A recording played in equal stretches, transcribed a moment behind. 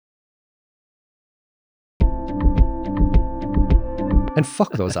And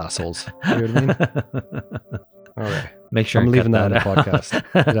fuck those assholes. You know what I mean? All right. Make sure I'm and leaving cut that in the out.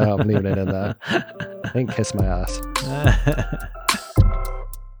 podcast. No, I'm leaving it in there. Ain't kiss my ass.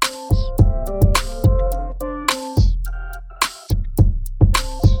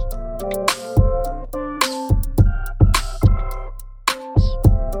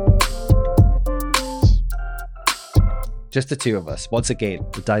 Just the two of us. Once again,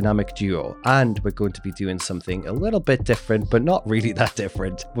 the dynamic duo. And we're going to be doing something a little bit different, but not really that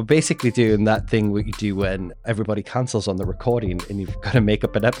different. We're basically doing that thing what you do when everybody cancels on the recording and you've got to make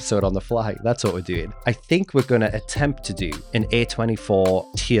up an episode on the fly. That's what we're doing. I think we're going to attempt to do an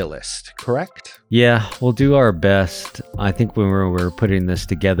A24 tier list, correct? Yeah, we'll do our best. I think when we were putting this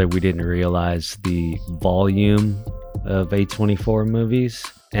together, we didn't realize the volume of A24 movies.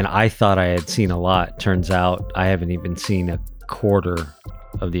 And I thought I had seen a lot. Turns out I haven't even seen a quarter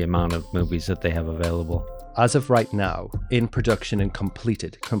of the amount of movies that they have available. As of right now, in production and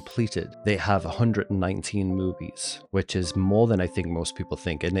completed, they have 119 movies, which is more than I think most people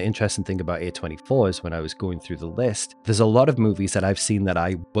think. And the interesting thing about A24 is when I was going through the list, there's a lot of movies that I've seen that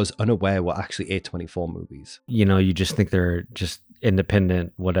I was unaware were actually A24 movies. You know, you just think they're just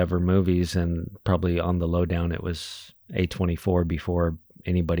independent whatever movies, and probably on the lowdown it was A24 before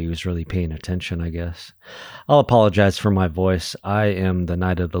anybody was really paying attention, I guess. I'll apologize for my voice. I am the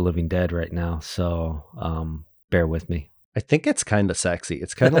Night of the Living Dead right now, so bear with me. I think it's kind of sexy.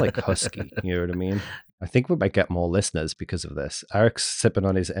 It's kind of like husky. You know what I mean? I think we might get more listeners because of this. Eric's sipping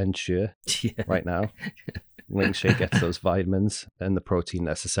on his Ensure right now, making sure he gets those vitamins and the protein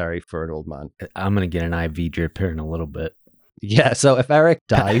necessary for an old man. I'm going to get an IV drip here in a little bit. Yeah, so if Eric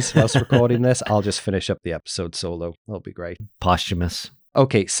dies whilst recording this, I'll just finish up the episode solo. That'll be great. Posthumous.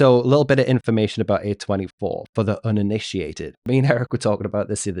 Okay, so a little bit of information about A24 for the uninitiated. Me and Eric were talking about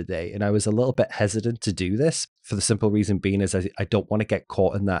this the other day, and I was a little bit hesitant to do this for the simple reason being is I don't want to get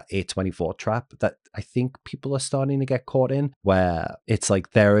caught in that A24 trap that I think people are starting to get caught in, where it's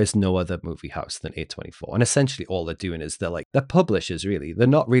like there is no other movie house than A24. And essentially all they're doing is they're publishers, really. They're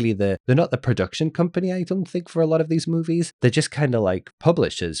not the production company, I don't think, for a lot of these movies. They're just kind of like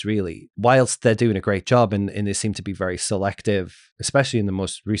publishers, really. Whilst they're doing a great job and they seem to be very selective, especially in the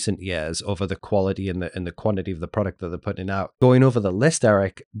most recent years, over the quality and the quantity of the product that they're putting out. Going over the list,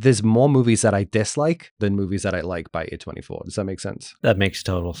 Eric, there's more movies that I dislike than movies that I like by A24. Does that make sense? That makes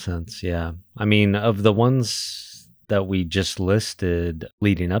total sense, yeah. I mean, of the ones that we just listed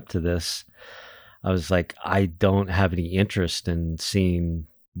leading up to this, I was like, I don't have any interest in seeing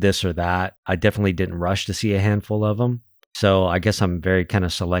this or that. I definitely didn't rush to see a handful of them. So I guess I'm very kind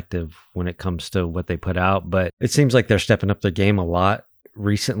of selective when it comes to what they put out, but it seems like they're stepping up their game a lot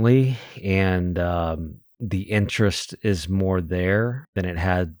recently, and the interest is more there than it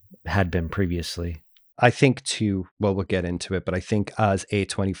had been previously. I think too, well, we'll get into it, but I think as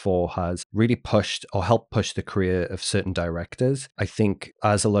A24 has really pushed or helped push the career of certain directors, I think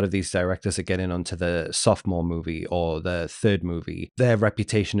as a lot of these directors are getting onto the sophomore movie or the third movie, their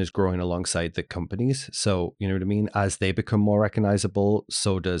reputation is growing alongside the companies. So, you know what I mean? As they become more recognizable,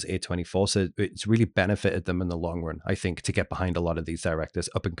 so does A24. So it's really benefited them in the long run, I think, to get behind a lot of these directors,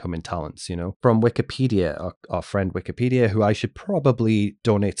 up and coming talents, you know? From Wikipedia, our friend Wikipedia, who I should probably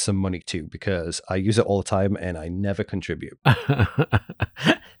donate some money to because I use it all the time and I never contribute.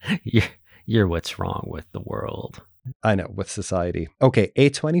 You're what's wrong with the world. I know, with society. Okay,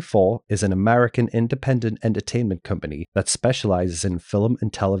 A24 is an American independent entertainment company that specializes in film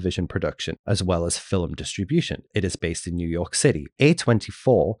and television production, as well as film distribution. It is based in New York City.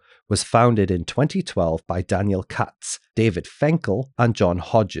 A24 was founded in 2012 by Daniel Katz, David Fenkel, and John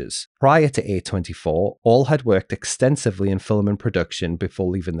Hodges. Prior to A24, all had worked extensively in film and production before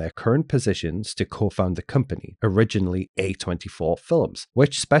leaving their current positions to co-found the company, originally A24 Films,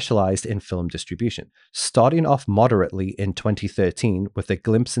 which specialized in film distribution. Starting off moderately in 2013 with a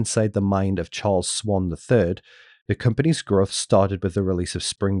glimpse inside the mind of Charles Swan III, the company's growth started with the release of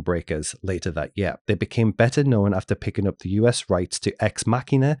Spring Breakers later that year. They became better known after picking up the US rights to Ex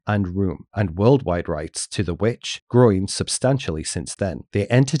Machina and Room, and worldwide rights to The Witch, growing substantially since then. They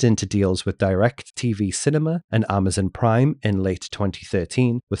entered into deals with DirecTV Cinema and Amazon Prime in late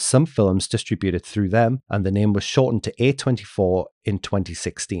 2013, with some films distributed through them, and the name was shortened to A24 in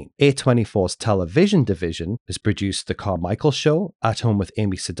 2016. A24's television division has produced The Carmichael Show, At Home with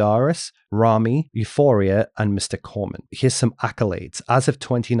Amy Sedaris, Rami, Euphoria, and Mr. Corman. Here's some accolades. As of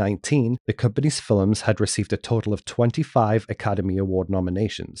 2019, the company's films had received a total of 25 Academy Award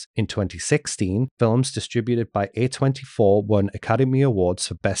nominations. In 2016, films distributed by A24 won Academy Awards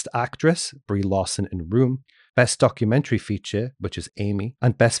for Best Actress, Brie Larson in Room, Best Documentary Feature, which is Amy,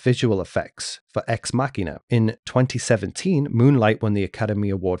 and Best Visual Effects for Ex Machina. In 2017, Moonlight won the Academy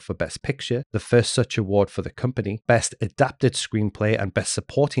Award for Best Picture, the first such award for the company, Best Adapted Screenplay and Best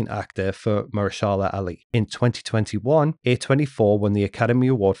Supporting Actor for Mahershala Ali. In 2021, A24 won the Academy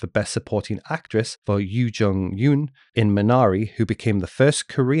Award for Best Supporting Actress for Yoo Jung-yoon in Minari, who became the first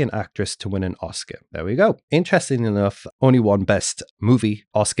Korean actress to win an Oscar. There we go. Interesting enough, only won Best Movie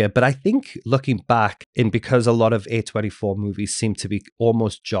Oscar, but I think looking back, because a lot of A24 movies seem to be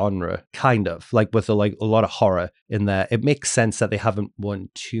almost genre, kind of, like with a lot of horror in there, it makes sense that they haven't won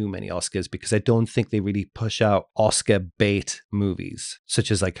too many Oscars, because I don't think they really push out Oscar bait movies,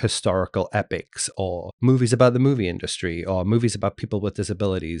 such as like historical epics or movies about the movie industry or movies about people with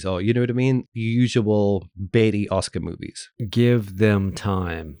disabilities, or you know what I mean? The usual baity Oscar movies. Give them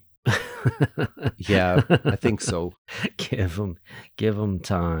time. Yeah, I think so. Give them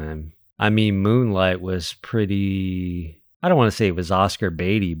time. I mean, Moonlight was pretty, I don't want to say it was Oscar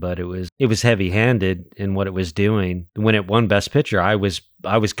baity, but it was heavy-handed in what it was doing. When it won Best Picture, I was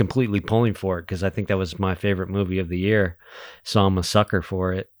completely pulling for it because I think that was my favorite movie of the year. So I'm a sucker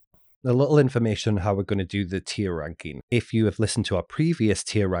for it. A little information on how we're going to do the tier ranking. If you have listened to our previous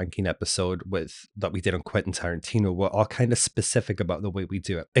tier ranking episode that we did on Quentin Tarantino, we're all kind of specific about the way we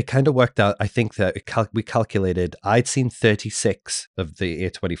do it. It kind of worked out, I think that we calculated, I'd seen 36 of the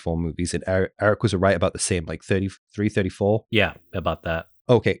A24 movies, and Eric was right about the same, like 33, 34. Yeah, about that.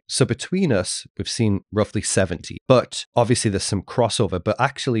 Okay, so between us, we've seen roughly 70, but obviously there's some crossover, but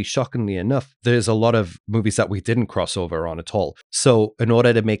actually, shockingly enough, there's a lot of movies that we didn't cross over on at all. So in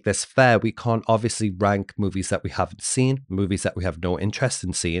order to make this fair, we can't obviously rank movies that we haven't seen, movies that we have no interest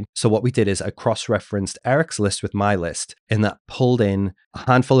in seeing. So what we did is I cross-referenced Eric's list with my list, and that pulled in a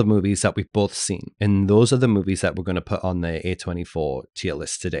handful of movies that we've both seen. And those are the movies that we're going to put on the A24 tier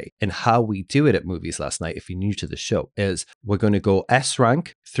list today. And how we do it at Movies Last Night, if you're new to the show, is we're going to go S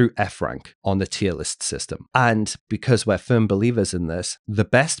rank through F rank on the tier list system. And because we're firm believers in this, the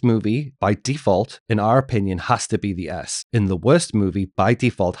best movie by default, in our opinion, has to be the S. And the worst movie by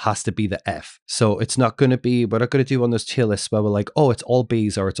default has to be the F. So it's not going to be, we're not going to do on those tier lists where we're like, oh, it's all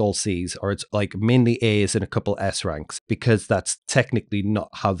Bs or it's all Cs or it's like mainly As and a couple S ranks, because that's technically not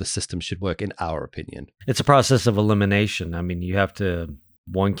how the system should work in our opinion. It's a process of elimination. I mean,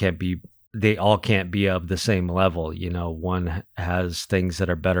 they all can't be of the same level. You know, one has things that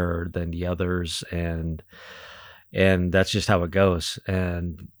are better than the others, and that's just how it goes.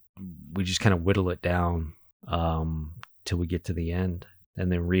 And we just kind of whittle it down till we get to the end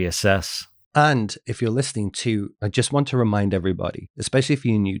and then reassess. And if you're listening too, I just want to remind everybody, especially if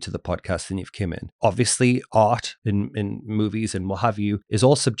you're new to the podcast and you've come in, obviously art in movies and what have you is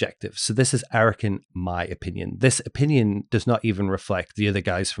all subjective. So this is Eric and my opinion. This opinion does not even reflect the other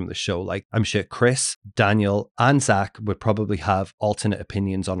guys from the show. Like I'm sure Chris, Daniel, and Zach would probably have alternate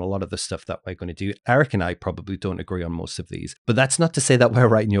opinions on a lot of the stuff that we're going to do. Eric and I probably don't agree on most of these, but that's not to say that we're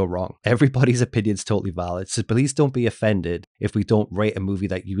right and you're wrong. Everybody's opinion is totally valid. So please don't be offended if we don't rate a movie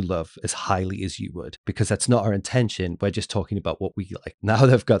that you love as highly as you would, because that's not our intention. We're just talking about what we like. Now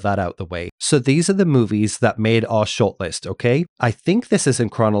they've got that out the way. So these are the movies that made our shortlist, okay? I think this is in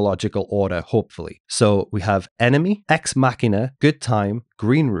chronological order, hopefully. So we have Enemy, Ex Machina, Good Time,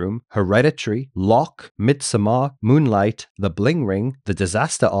 Green Room, Hereditary, Locke, Midsommar, Moonlight, The Bling Ring, The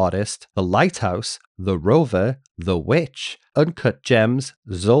Disaster Artist, The Lighthouse, The Rover, The Witch, Uncut Gems,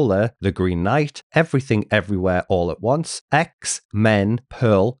 Zola, The Green Knight, Everything Everywhere All at Once, X, Men,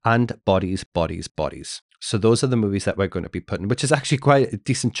 Pearl, and Bodies, Bodies, Bodies. So those are the movies that we're going to be putting, which is actually quite a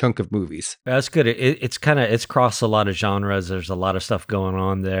decent chunk of movies. That's good. It's crossed a lot of genres. There's a lot of stuff going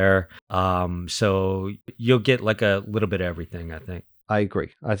on there. So you'll get like a little bit of everything, I think. I agree.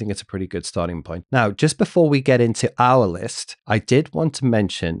 I think it's a pretty good starting point. Now, just before we get into our list, I did want to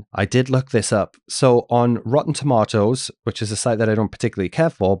mention, I did look this up. So on Rotten Tomatoes, which is a site that I don't particularly care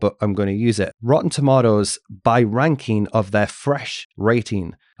for, but I'm going to use it. Rotten Tomatoes, by ranking of their fresh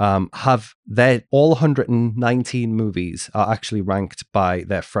rating, have all 119 movies are actually ranked by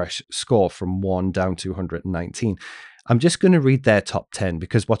their fresh score from 1 down to 119. I'm just going to read their top 10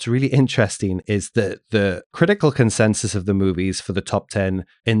 because what's really interesting is the critical consensus of the movies for the top 10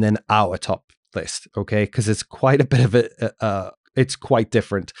 and then our top list, okay? Because it's quite a bit of it's quite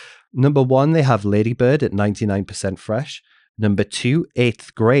different. Number 1, they have Lady Bird at 99% fresh. Number 2,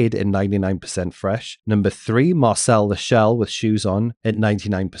 8th Grade at 99% fresh. Number 3, Marcel the Shell with Shoes On at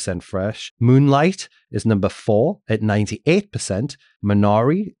 99% fresh. Moonlight is number 4 at 98%.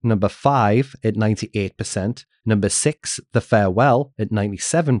 Minari, number 5 at 98%. Number 6, The Farewell at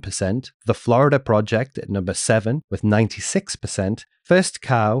 97%. The Florida Project at number 7 with 96%. First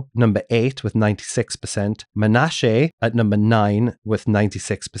Cow, number 8 with 96%. Menashe at number 9 with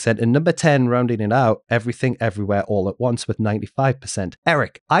 96%. And number 10, rounding it out, Everything Everywhere All at Once with 95%.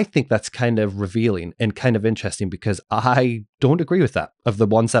 Eric, I think that's kind of revealing and kind of interesting because I don't agree with that of the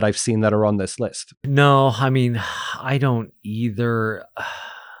ones that I've seen that are on this list. No, I mean, I don't either.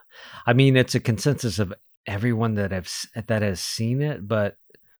 I mean, it's a consensus of everyone that has seen it, but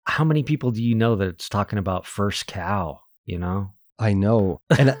how many people do you know that it's talking about First Cow, you know? I know.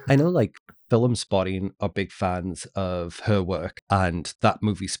 And I know like Film Spotting are big fans of her work and that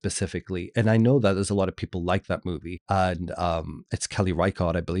movie specifically. And I know that there's a lot of people like that movie. And it's Kelly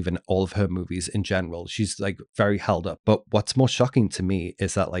Reichardt, I believe, in all of her movies in general. She's like very held up. But what's more shocking to me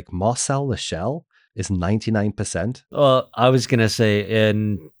is that like Marcel the Shell is 99%. Well, I was going to say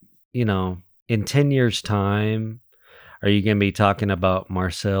in 10 years' time, are you going to be talking about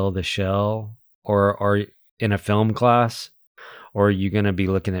Marcel the Shell or in a film class? Or are you going to be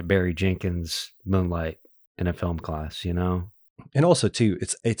looking at Barry Jenkins' Moonlight in a film class, you know? And also, too,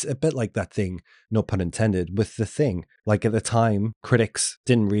 it's a bit like that thing, no pun intended, with The Thing. Like at the time, critics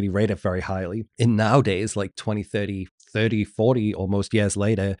didn't really rate it very highly. And nowadays, like 20, 30, 40 almost years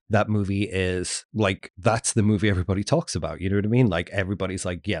later, that movie is like, that's the movie everybody talks about. You know what I mean? Like everybody's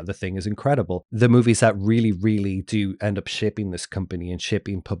like, yeah, The Thing is incredible. The movies that really, really do end up shaping this company and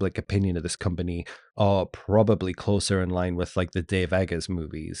shaping public opinion of this company are probably closer in line with like the Dave Eggers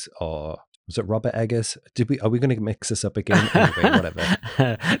movies or... Was it Robert Eggers? Are we going to mix this up again? Anyway,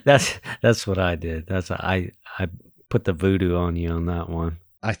 whatever. That's what I did. I put the voodoo on you on that one.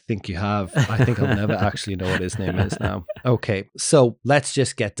 I think you have. I think I'll never actually know what his name is now. Okay, so let's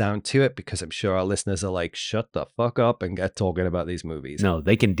just get down to it because I'm sure our listeners are like, shut the fuck up and get talking about these movies. No,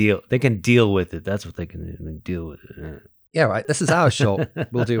 they can deal with it. That's what they can do. They deal with it. Yeah, right. This is our show.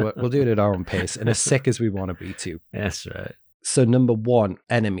 We'll do it. We'll do it at our own pace and as sick as we want to be too. That's right. So number 1,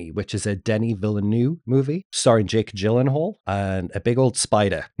 Enemy, which is a Denis Villeneuve movie starring Jake Gyllenhaal and a big old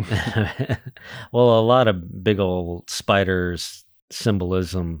spider. Well, a lot of big old spiders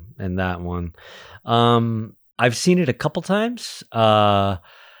symbolism in that one. I've seen it a couple times.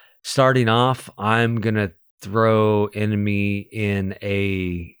 Starting off, I'm going to throw Enemy in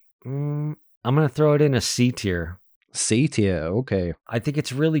I'm going to throw it in a C tier. C tier, okay. I think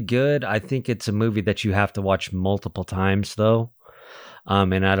it's really good. I think it's a movie that you have to watch multiple times, though.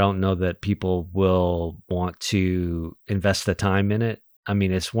 And I don't know that people will want to invest the time in it. I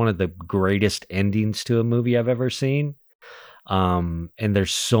mean, it's one of the greatest endings to a movie I've ever seen. And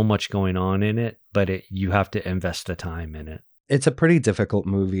there's so much going on in it, but you have to invest the time in it. It's a pretty difficult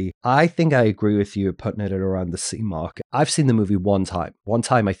movie. I think I agree with you putting it at around the C mark. I've seen the movie one time. One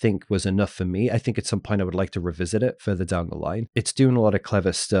time I think was enough for me. I think at some point I would like to revisit it further down the line. It's doing a lot of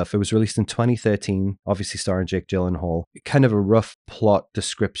clever stuff. It was released in 2013, obviously starring Jake Gyllenhaal. Kind of a rough plot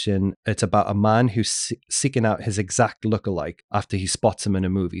description. It's about a man who's seeking out his exact lookalike after he spots him in a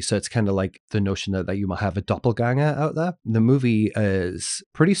movie. So it's kind of like the notion that you might have a doppelganger out there. The movie is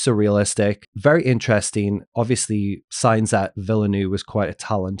pretty surrealistic, very interesting. Obviously signs that Villeneuve was quite a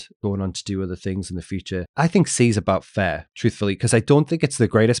talent going on to do other things in the future. I think C is about fair, truthfully, because I don't think it's the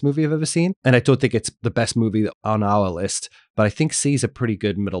greatest movie I've ever seen, and I don't think it's the best movie on our list, but I think C is a pretty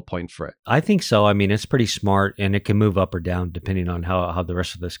good middle point for it. I think so. I mean, it's pretty smart, and it can move up or down depending on how the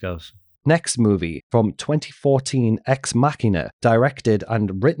rest of this goes. Next movie from 2014, Ex Machina, directed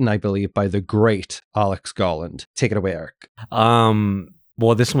and written, I believe, by the great Alex Garland. Take it away, Eric.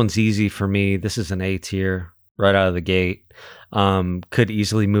 Well, this one's easy for me. This is an A tier. Right out of the gate. Could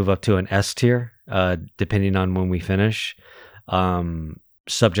easily move up to an S tier, depending on when we finish.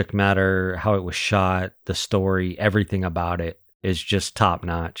 Subject matter, how it was shot, the story, everything about it is just top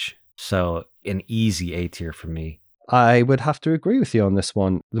notch. So an easy A tier for me. I would have to agree with you on this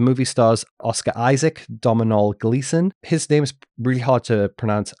one. The movie stars Oscar Isaac, Domhnall Gleeson. His name's really hard to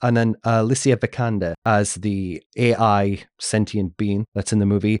pronounce. And then Alicia Vikander as the AI sentient being that's in the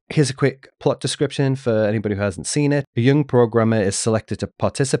movie. Here's a quick plot description for anybody who hasn't seen it. A young programmer is selected to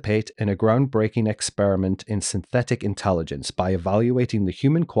participate in a groundbreaking experiment in synthetic intelligence by evaluating the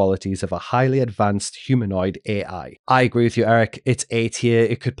human qualities of a highly advanced humanoid AI. I agree with you, Eric. It's A tier.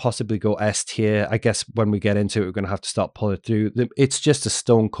 It could possibly go S tier. I guess when we get into it, we're going to have to start pulling it through. It's just a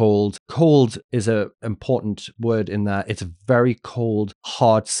stone cold. Cold is an important word in that it's a very cold,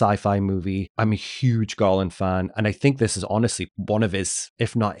 hard sci-fi movie. I'm a huge Garland fan, and I think this is honestly one of his,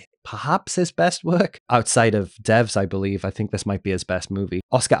 if not perhaps his best work outside of Devs, I believe. I think this might be his best movie.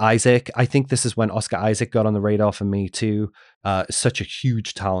 Oscar Isaac, I think this is when Oscar Isaac got on the radar for me too. Such a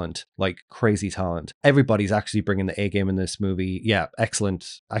huge talent, like crazy talent. Everybody's actually bringing the A game in this movie. Yeah, excellent.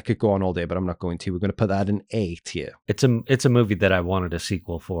 I could go on all day, but I'm not going to. We're going to put that in A tier. It's a movie that I wanted a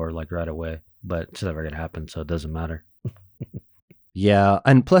sequel for, like right away, but it's never gonna happen, so it doesn't matter. Yeah,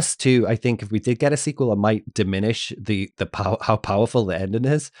 and plus too, I think if we did get a sequel, it might diminish how powerful the ending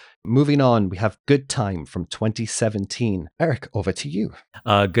is. Moving on, we have Good Time from 2017. Eric, over to you.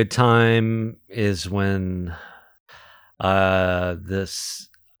 Good Time is when this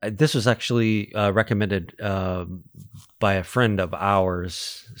was actually recommended by a friend of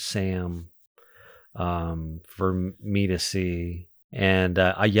ours, Sam, for me to see, and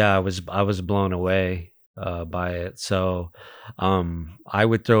I was blown away by it. So I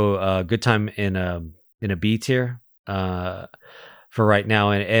would throw Good Time in a B tier for right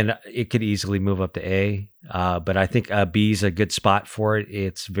now, and it could easily move up to A. But I think B is a good spot for it.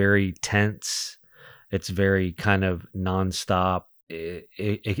 It's very tense. It's very kind of nonstop.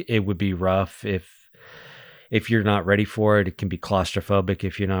 It would be rough if you're not ready for it. It can be claustrophobic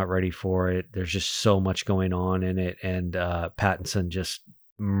if you're not ready for it. There's just so much going on in it, and Pattinson just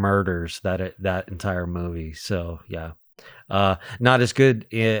murders that entire movie. So yeah, not as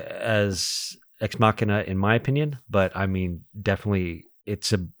good as Ex Machina in my opinion, but I mean definitely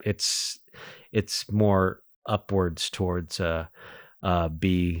it's more upwards towards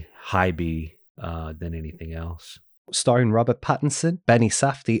B, high B than anything else. Starring Robert Pattinson, Benny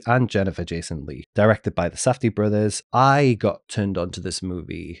Safdie, and Jennifer Jason Leigh. Directed by the Safdie brothers. I got turned onto this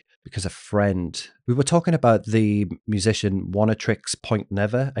movie because a friend, we were talking about the musician Oneohtrix Point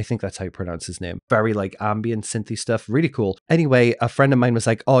Never. I think that's how you pronounce his name. Very like ambient synthy stuff. Really cool. Anyway, a friend of mine was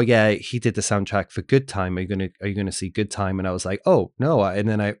like, oh yeah, he did the soundtrack for Good Time. Are you gonna see Good Time? And I was like, oh no. And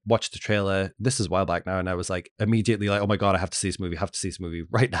then I watched the trailer. This is a while back now. And I was like immediately like, oh my God, I have to see this movie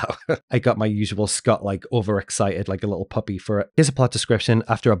right now. I got my usual Scott like overexcited like a little puppy for it. Here's a plot description.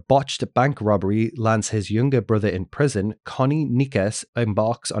 After a botched bank robbery lands his younger brother in prison, Connie Nikes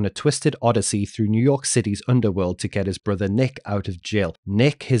embarks on a twisted odyssey through New York City's underworld to get his brother Nick out of jail.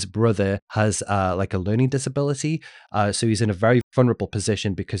 Nick, his brother, has like a learning disability, so he's in a very vulnerable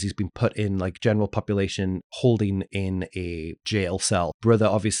position because he's been put in like general population holding in a jail cell. Brother,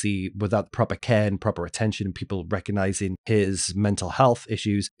 obviously, without proper care and proper attention and people recognizing his mental health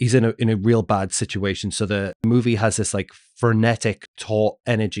issues, he's in a real bad situation. So the movie has this like frenetic taut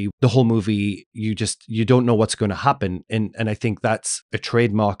energy. The whole movie, you don't know what's going to happen. And I think that's a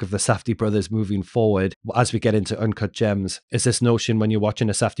trademark of the Safdie brothers moving forward as we get into Uncut Gems, is this notion when you're watching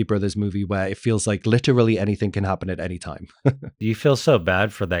a Safdie brothers movie where it feels like literally anything can happen at any time. You feel so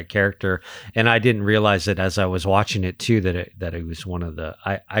bad for that character. And I didn't realize it as I was watching it too, that it was one of the,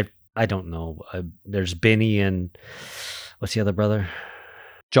 I don't know. There's Benny and what's the other brother?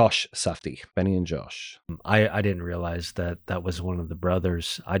 Josh Safdie, Benny and Josh. I didn't realize that was one of the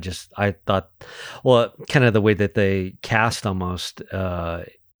brothers. I thought, well, kind of the way that they cast almost,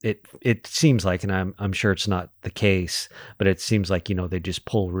 it seems like, and I'm sure it's not the case, but it seems like, they just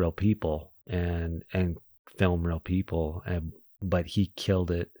pull real people and film real people, but he killed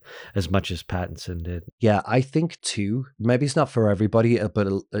it as much as Pattinson did. Yeah, I think too, maybe it's not for everybody, but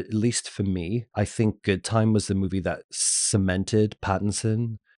at least for me, I think Good Time was the movie that cemented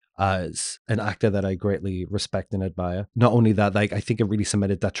Pattinson as an actor that I greatly respect and admire. Not only that, like I think it really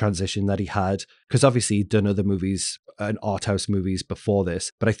cemented that transition that he had, because obviously he'd done other movies and art house movies before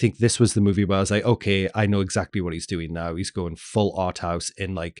this, but I think this was the movie where I was like, okay, I know exactly what he's doing now. He's going full art house,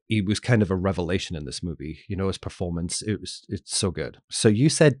 and like he was kind of a revelation in this movie. His performance, it's so good. So you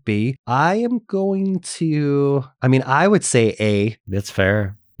said B. I am going to, I would say A. That's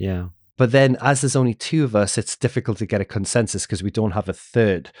fair. Yeah. But then as there's only two of us, it's difficult to get a consensus because we don't have a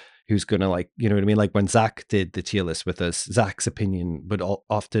third who's going to like, you know what I mean? Like when Zach did the tier list with us, Zach's opinion would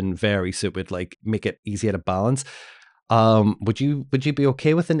often vary. So it would like make it easier to balance. Would you be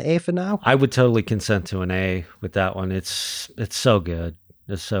okay with an A for now? I would totally consent to an A with that one. It's so good.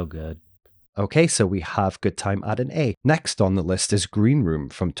 It's so good. Okay, so we have Good Time at an A. Next on the list is Green Room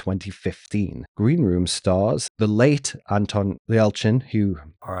from 2015. Green Room stars the late Anton Yelchin, who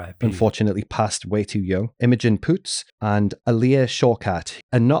R.I.P. unfortunately passed way too young, Imogen Poots, and Aaliyah Shawkat.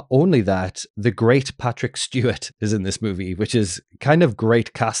 And not only that, the great Patrick Stewart is in this movie, which is kind of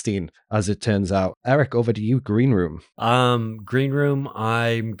great casting, as it turns out. Eric, over to you, Green Room. Green Room,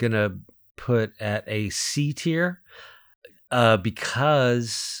 I'm going to put at a C tier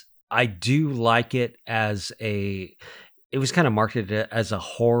because I do like it it was kind of marketed as a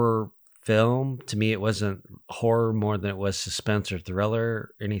horror film. To me, it wasn't horror more than it was suspense or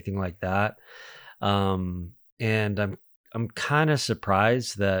thriller, anything like that. And I'm kind of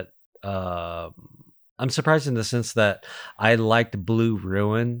surprised that I'm surprised in the sense that I liked Blue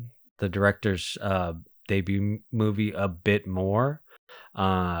Ruin, the director's debut movie, a bit more.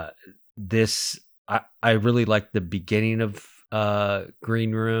 This I really liked the beginning of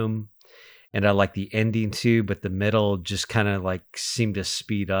Green Room, and I like the ending too, but the middle just kind of like seemed to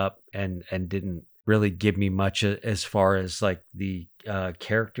speed up and didn't really give me much as far as like the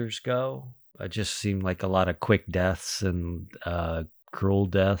characters go. It just seemed like a lot of quick deaths and cruel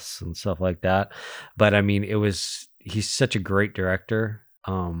deaths and stuff like that. But I mean, he's such a great director.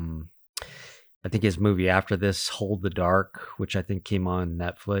 I think his movie after this, Hold the Dark, which I think came on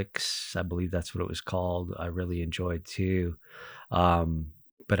Netflix, I believe that's what it was called, I really enjoyed too.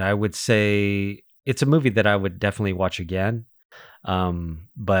 But I would say it's a movie that I would definitely watch again.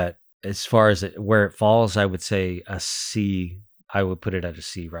 But as far as where it falls, I would say a C. I would put it at a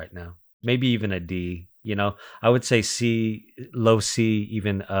C right now. Maybe even a D. I would say C, low C,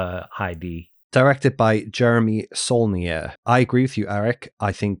 even a high D. Directed by Jeremy Saulnier. I agree with you, Eric.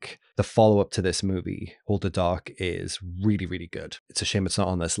 I think the follow-up to this movie, Hold the Dark, is really, really good. It's a shame it's not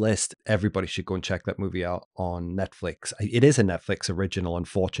on this list. Everybody should go and check that movie out on Netflix. It is a Netflix original,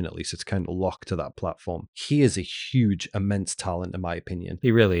 unfortunately, so it's kind of locked to that platform. He is a huge, immense talent, in my opinion.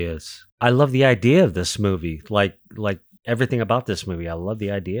 He really is. I love the idea of this movie. Like everything about this movie, I love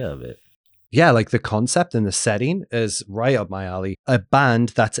the idea of it. Yeah, like the concept and the setting is right up my alley. A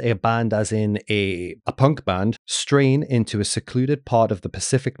band that's a band as in a punk band strain into a secluded part of the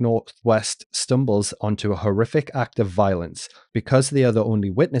Pacific Northwest stumbles onto a horrific act of violence. Because they are the only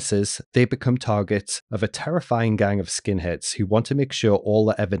witnesses, they become targets of a terrifying gang of skinheads who want to make sure all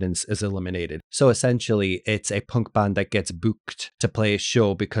the evidence is eliminated. So essentially, it's a punk band that gets booked to play a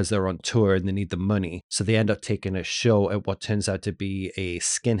show because they're on tour and they need the money. So they end up taking a show at what turns out to be a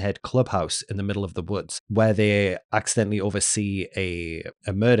skinhead clubhouse in the middle of the woods, where they accidentally oversee a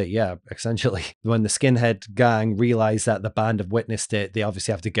murder. Yeah, essentially. When the skinhead gang realize that the band have witnessed it, they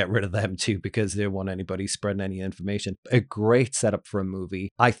obviously have to get rid of them too because they don't want anybody spreading any information. A great setup for a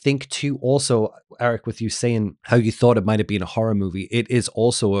movie. I think too, also, Eric, with you saying how you thought it might have been a horror movie, it is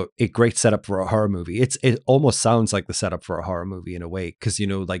also a great setup for a horror movie. It almost sounds like the setup for a horror movie in a way, because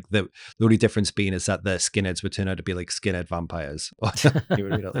like the only difference being is that the skinheads would turn out to be like skinhead vampires.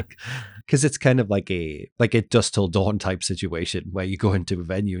 Because it's kind of like a Dusk Till Dawn type situation where you go into a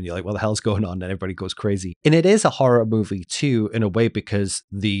venue and you're like, what the hell's going on? And everybody goes crazy. And it is a horror movie too, in a way, because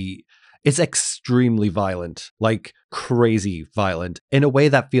it's extremely violent, like crazy violent, in a way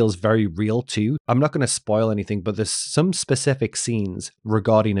that feels very real too. I'm not going to spoil anything, but there's some specific scenes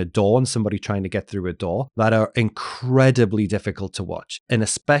regarding a door and somebody trying to get through a door that are incredibly difficult to watch. And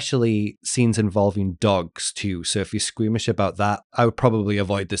especially scenes involving dogs too. So if you're squeamish about that, I would probably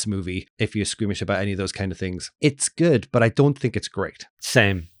avoid this movie if you're squeamish about any of those kind of things. It's good, but I don't think it's great.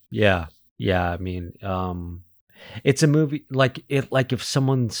 Same. Yeah. I mean, it's a movie like if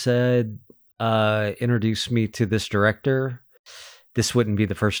someone said, introduce me to this director, this wouldn't be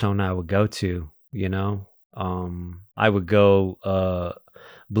the first one I would go to, I would go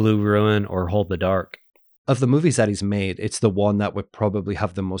Blue Ruin or Hold the Dark. Of the movies that he's made, it's the one that would probably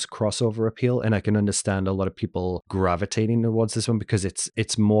have the most crossover appeal, and I can understand a lot of people gravitating towards this one because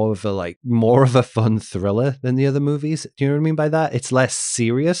it's more of a fun thriller than the other movies. Do you know what I mean by that? It's less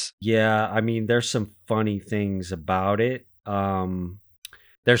serious. Yeah, I mean, there's some funny things about it.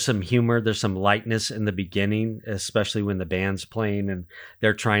 There's some humor, there's some lightness in the beginning, especially when the band's playing and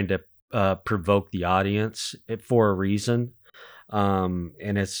they're trying to provoke the audience for a reason,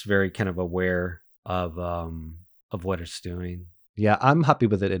 and it's very kind of aware of what it's doing. Yeah, I'm happy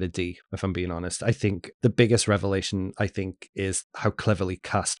with it at a D, if I'm being honest. I think the biggest revelation, is how cleverly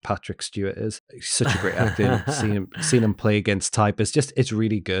cast Patrick Stewart is. He's such a great actor. seeing him play against type it's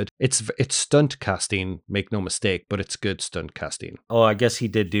really good. It's stunt casting, make no mistake, but it's good stunt casting. Oh, I guess he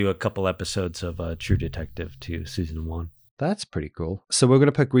did do a couple episodes of True Detective too, season 1. That's pretty cool. So we're going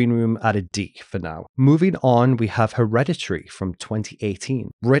to put Green Room at a D for now. Moving on, we have Hereditary from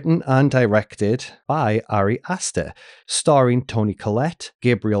 2018. Written and directed by Ari Aster. Starring Toni Collette,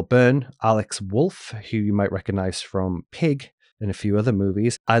 Gabriel Byrne, Alex Wolff, who you might recognize from Pig and a few other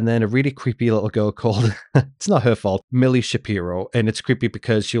movies, and then a really creepy little girl called, it's not her fault, Millie Shapiro, and it's creepy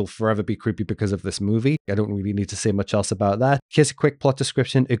because she'll forever be creepy because of this movie. I don't really need to say much else about that. Here's a quick plot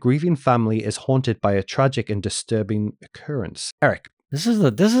description. A grieving family is haunted by a tragic and disturbing occurrence. Eric. This is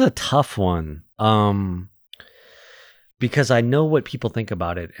a tough one, because I know what people think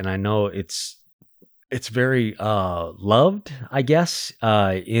about it, and I know it's very loved, I guess,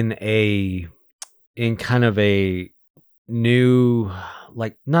 in kind of a new,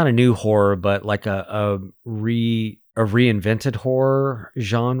 like, not a new horror, but like a reinvented horror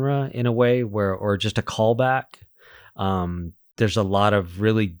genre in a way, where, or just a callback. There's a lot of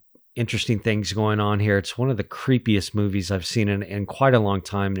really interesting things going on here. It's one of the creepiest movies I've seen in quite a long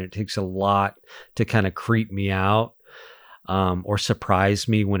time, and it takes a lot to kind of creep me out, or surprise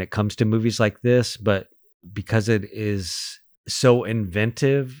me when it comes to movies like this. But because it is so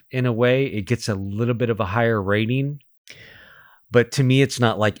inventive in a way, it gets a little bit of a higher rating. But to me, it's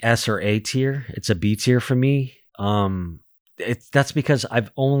not like S or A tier. It's a B tier for me. That's because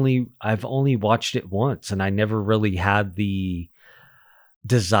I've only watched it once, and I never really had the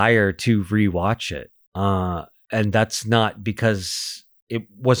desire to rewatch it. And that's not because it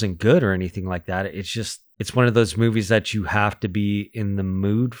wasn't good or anything like that. It's just, it's one of those movies that you have to be in the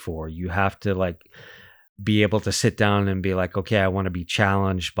mood for. You have to like be able to sit down and be like, okay, I want to be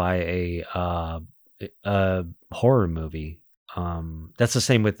challenged by a horror movie. That's the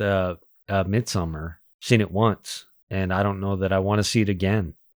same with Midsommar. Seen it once, and I don't know that I want to see it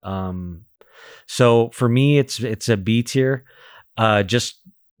again. So for me, it's a B tier, just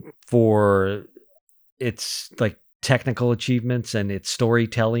for its like technical achievements and its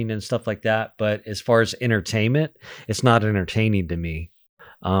storytelling and stuff like that. But as far as entertainment, it's not entertaining to me.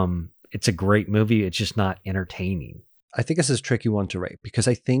 It's a great movie. It's just not entertaining. I think this is a tricky one to rate, because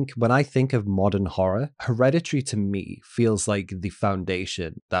I think when I think of modern horror, Hereditary to me feels like the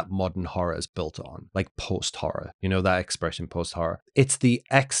foundation that modern horror is built on, like post-horror. You know that expression, post-horror? It's the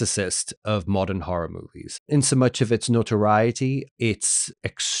Exorcist of modern horror movies. In so much of its notoriety, its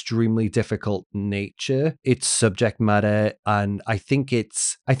extremely difficult nature, its subject matter, and I think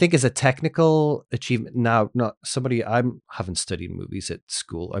it's a technical achievement. Now, not somebody, I haven't studied movies at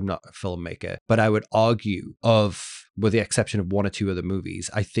school. I'm not a filmmaker, but I would argue with the exception of one or two other movies,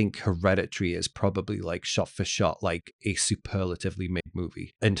 I think Hereditary is probably like shot for shot, like a superlatively made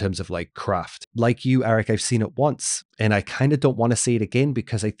movie in terms of like craft. Like you, Eric, I've seen it once and I kind of don't want to see it again,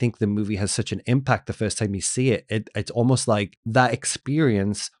 because I think the movie has such an impact the first time you see it. It's almost like that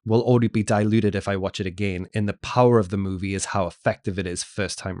experience will only be diluted if I watch it again. And the power of the movie is how effective it is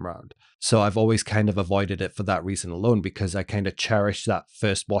first time round. So I've always kind of avoided it for that reason alone, because I kind of cherished that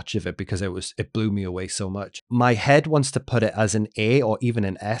first watch of it, because it blew me away so much. My head wants to put it as an A or even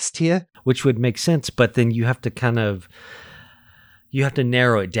an S tier, which would make sense, but then you have to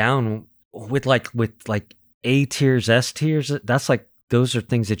narrow it down with like A tiers, S tiers. That's like, those are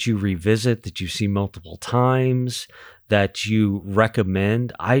things that you revisit, that you see multiple times, that you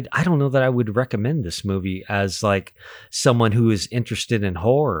recommend. I don't know that I would recommend this movie as like someone who is interested in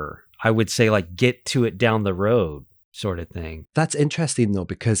horror. I would say like get to it down the road sort of thing. That's interesting though,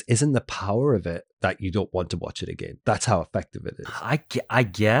 because isn't the power of it that you don't want to watch it again? That's how effective it is. I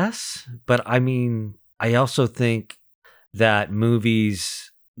guess, but I mean, I also think that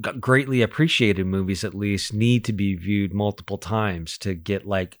movies, greatly appreciated movies at least, need to be viewed multiple times to get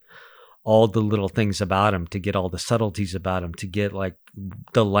like all the little things about them, to get all the subtleties about them, to get like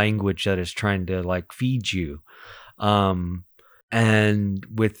the language that is trying to like feed you. And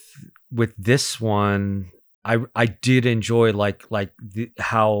with this one, I did enjoy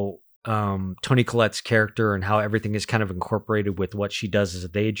how Toni Collette's character and how everything is kind of incorporated with what she does as a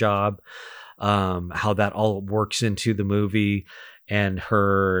day job, how that all works into the movie, and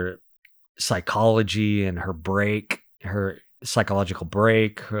her psychology and her psychological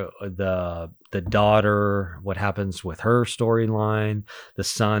break, the daughter, what happens with her storyline, the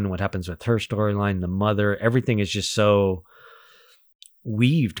son, what happens with her storyline, the mother, everything is just so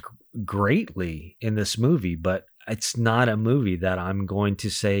weaved greatly in this movie. But it's not a movie that I'm going to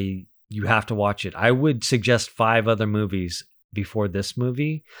say you have to watch it. I would suggest 5 other movies before this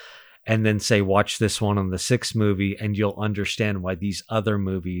movie, and then say watch this one on the 6th movie, and you'll understand why these other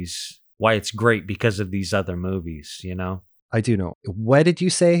movies, why it's great because of these other movies, you know? I do know. Where did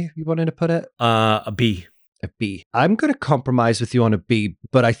you say you wanted to put it? A B. A B. I'm going to compromise with you on a B,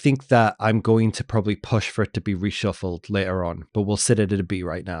 but I think that I'm going to probably push for it to be reshuffled later on, but we'll sit it at a B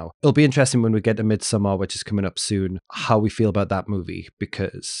right now. It'll be interesting when we get to Midsommar, which is coming up soon, how we feel about that movie,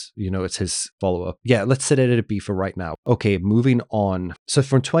 because, you know, it's his follow-up. Yeah, let's sit it at a B for right now. Okay, moving on. So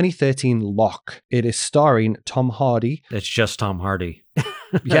from 2013, Locke. It is starring Tom Hardy. It's just Tom Hardy.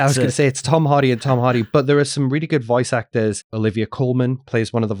 Yeah, I was That's going to it. say it's Tom Hardy and Tom Hardy, but there are some really good voice actors. Olivia Colman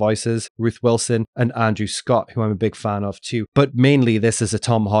plays one of the voices, Ruth Wilson, and Andrew Scott, who I'm a big fan of too. But mainly, this is a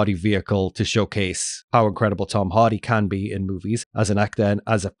Tom Hardy vehicle to showcase how incredible Tom Hardy can be in movies as an actor and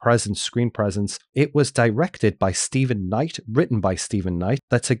as a screen presence. It was directed by Stephen Knight, written by Stephen Knight.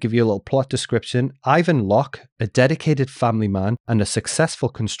 Let's give you a little plot description. Ivan Locke, a dedicated family man and a successful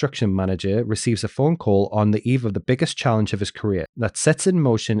construction manager, receives a phone call on the eve of the biggest challenge of his career that sets in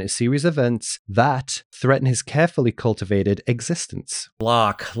motion a series of events that threaten his carefully cultivated existence.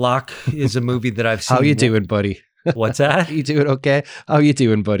 Locke is a movie that I've seen. How you doing, buddy? What's that? You doing okay? How you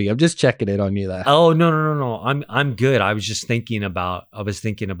doing, buddy? I'm just checking in on you there. Oh, no. I'm good. I was thinking about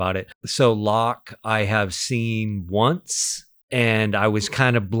it. So Locke, I have seen once, and I was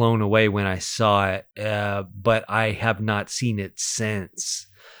kind of blown away when I saw it, but I have not seen it since.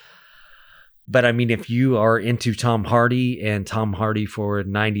 But I mean, if you are into Tom Hardy and Tom Hardy for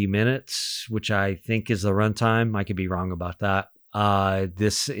 90 minutes, which I think is the runtime, I could be wrong about that.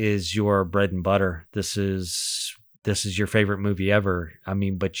 This is your bread and butter. This is your favorite movie ever. I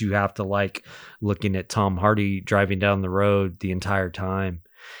mean, but you have to like looking at Tom Hardy driving down the road the entire time.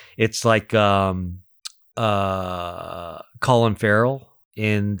 It's like Colin Farrell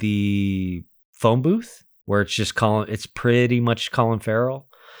in the phone booth, where it's pretty much Colin Farrell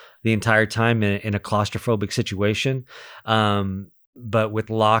the entire time in a claustrophobic situation. But with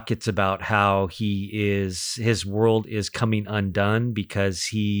Locke, it's about how his world is coming undone because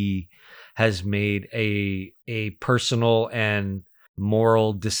he has made a personal and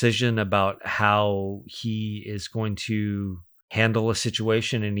moral decision about how he is going to handle a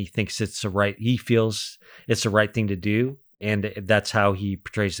situation, and he feels it's the right thing to do, and that's how he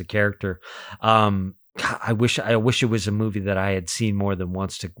portrays the character. I wish it was a movie that I had seen more than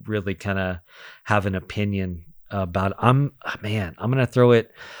once to really kind of have an opinion about. I'm gonna throw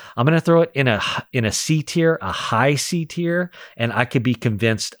it in a C tier, a high C tier, and I could be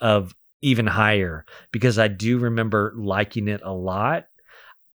convinced of even higher because I do remember liking it a lot,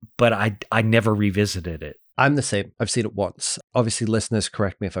 but I never revisited it. I'm the same. I've seen it once. Obviously, listeners,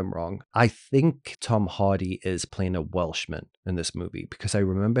 correct me if I'm wrong. I think Tom Hardy is playing a Welshman in this movie because I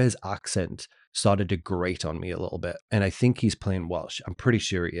remember his accent started to grate on me a little bit. And I think he's playing Welsh. I'm pretty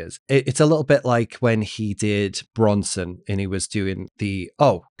sure he is. It's a little bit like when he did Bronson and he was doing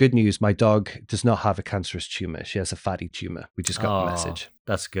good news. My dog does not have a cancerous tumor. She has a fatty tumor. We just got the message.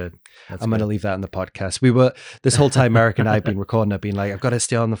 That's good. I'm going to leave that in the podcast. This whole time, Eric and I have been recording. I've been like, I've got to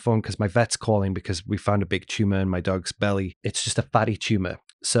stay on the phone because my vet's calling because we found a big tumor in my dog's belly. It's just a fatty tumor.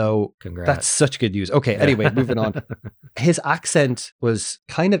 So Congrats. That's such good news. Okay, anyway, moving on. His accent was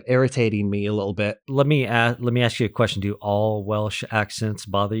kind of irritating me a little bit. Let me ask you a question. Do all Welsh accents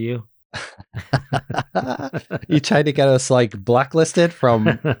bother you? You trying to get us like blacklisted from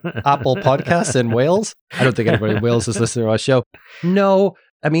Apple Podcasts in Wales? I don't think anybody in Wales is listening to our show. No.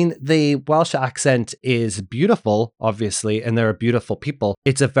 I mean, the Welsh accent is beautiful, obviously, and they're beautiful people.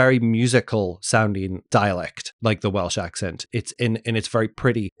 It's a very musical sounding dialect, like the Welsh accent. It's very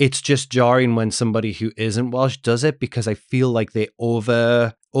pretty. It's just jarring when somebody who isn't Welsh does it because I feel like they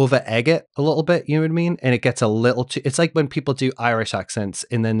over egg it a little bit, you know what I mean? And it gets a little too, it's like when people do Irish accents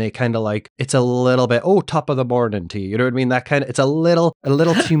and then they kind of like, it's a little bit, top of the morning to you know what I mean? That kind of, it's a little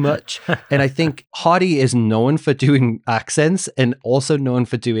too much. And I think Hardy is known for doing accents and also known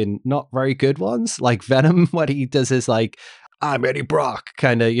for doing not very good ones, like Venom, what he does is like, I'm Eddie Brock,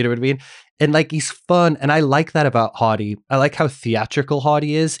 kind of, you know what I mean? And like, he's fun. And I like that about Hardy. I like how theatrical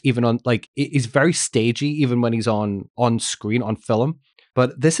Hardy is, even on like, he's very stagey, even when he's on screen, on film.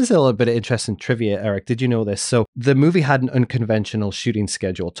 But this is a little bit of interesting trivia, Eric. Did you know this? So the movie had an unconventional shooting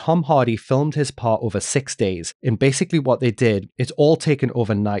schedule. Tom Hardy filmed his part over 6 days. And basically what they did, it's all taken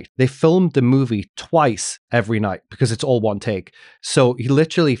overnight. They filmed the movie twice every night because it's all one take. So he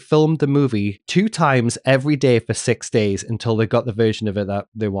literally filmed the movie 2 times every day for 6 days until they got the version of it that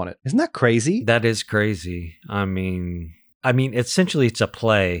they wanted. Isn't that crazy? That is crazy. I mean, essentially it's a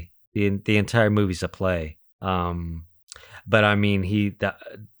play. The entire movie's a play. But I mean,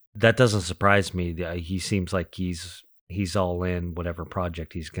 that doesn't surprise me. He seems like he's all in whatever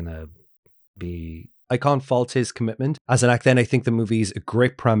project he's gonna be. I can't fault his commitment as an actor. And I think the movie's a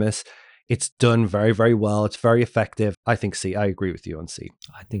great premise. It's done very, very well. It's very effective. I think C. I agree with you on C.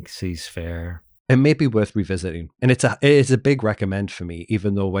 I think C's fair. It may be worth revisiting. And it is a big recommend for me,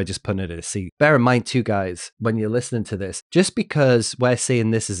 even though we're just putting it at a C. Bear in mind too, guys, when you're listening to this, just because we're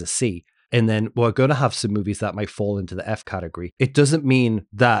saying this is a C, And then we're going to have some movies that might fall into the F category. It doesn't mean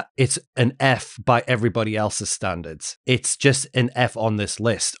that it's an F by everybody else's standards. It's just an F on this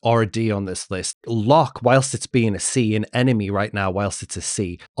list or a D on this list. Locke, whilst it's being a C, and Enemy right now, whilst it's a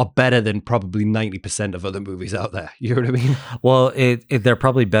C, are better than probably 90% of other movies out there. You know what I mean? Well, they're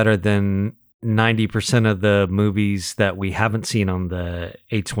probably better than 90% of the movies that we haven't seen on the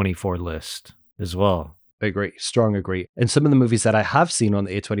A24 list as well. Agree. Strong agree. And some of the movies that I have seen on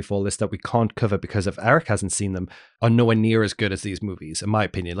the A24 list that we can't cover because if Eric hasn't seen them are nowhere near as good as these movies, in my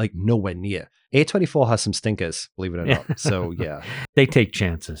opinion. Like, nowhere near. A24 has some stinkers, believe it or not. So, yeah. They take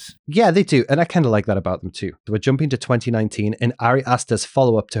chances. Yeah, they do. And I kind of like that about them too. So we're jumping to 2019 and Ari Aster's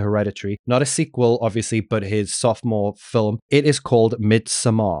follow-up to Hereditary. Not a sequel, obviously, but his sophomore film. It is called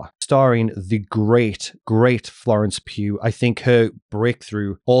Midsommar, starring the great, great Florence Pugh. I think her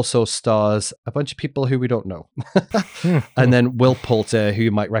breakthrough also stars a bunch of people who we don't know. And then Will Poulter, who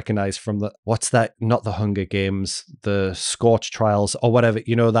you might recognize from not the Hunger Games, the Scorch Trials or whatever,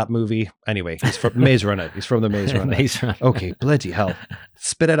 you know, that movie. Anyway, he's from Maze Runner. He's from the Maze Runner. Maze Runner. Okay, bloody hell.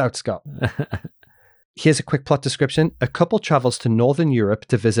 Spit it out, Scott. Here's a quick plot description. A couple travels to Northern Europe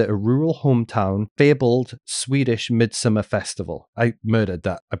to visit a rural hometown, fabled Swedish midsummer festival. I murdered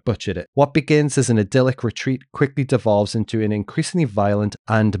that. I butchered it. What begins as an idyllic retreat quickly devolves into an increasingly violent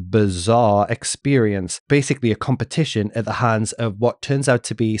and bizarre experience. Basically a competition at the hands of what turns out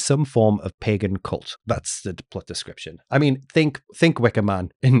to be some form of pagan cult. That's the plot description. I mean, think Wicker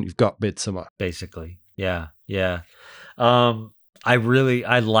Man and you've got Midsommar. Basically. Yeah. Yeah.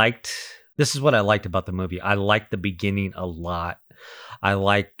 This is what I liked about the movie. I liked the beginning a lot. I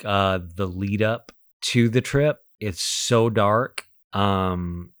like the lead up to the trip. It's so dark.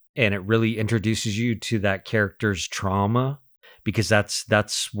 And it really introduces you to that character's trauma because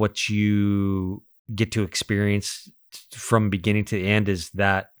that's what you get to experience from beginning to end is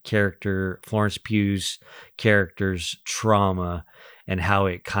that character, Florence Pugh's character's trauma and how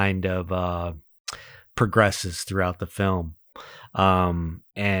it kind of progresses throughout the film.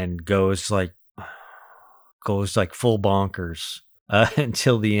 And goes like full bonkers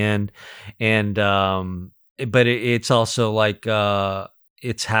until the end, and but it's also like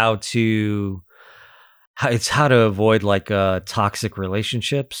it's how to avoid like toxic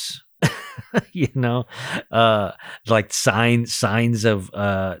relationships, you know, like signs of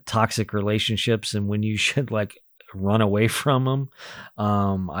toxic relationships and when you should like run away from them.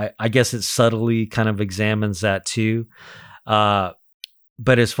 I guess it subtly kind of examines that too.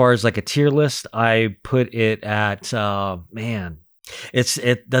 But as far as like a tier list, I put it at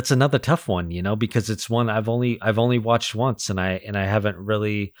that's another tough one, you know, because it's one I've only watched once and I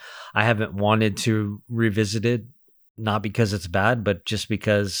haven't wanted to revisit it, not because it's bad, but just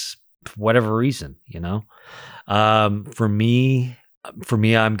because for whatever reason, you know. For me,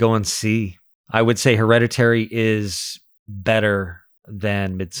 I'm going C. I would say Hereditary is better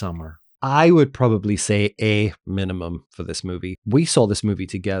than Midsommar. I would probably say A minimum for this movie. We saw this movie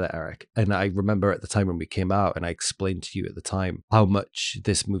together, Eric, and I remember at the time when we came out, and I explained to you at the time how much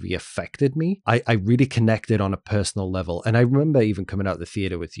this movie affected me. I really connected on a personal level, and I remember even coming out of the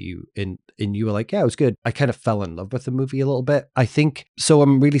theater with you, and you were like, yeah, it was good. I kind of fell in love with the movie a little bit. I think, so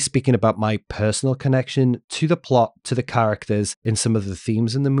I'm really speaking about my personal connection to the plot, to the characters, and some of the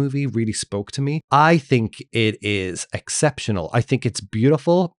themes in the movie really spoke to me. I think it is exceptional. I think it's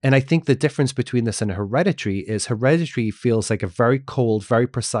beautiful, and I think the difference between this and Hereditary is Hereditary feels like a very cold, very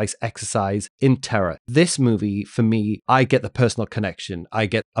precise exercise in terror. This movie, for me, I get the personal connection. I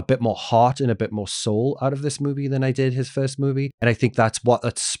get a bit more heart and a bit more soul out of this movie than I did his first movie. And I think that's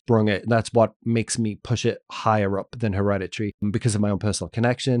sprung it. That's what makes me push it higher up than Hereditary because of my own personal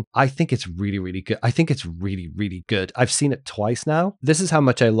connection. I think it's really, really good. I think it's really, really good. I've seen it twice now. This is how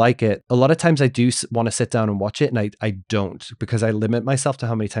much I like it. A lot of times I do want to sit down and watch it, and I don't because I limit myself to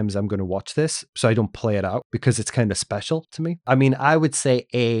how many times I'm going to watch this, so I don't play it out because it's kind of special to me. I mean, I would say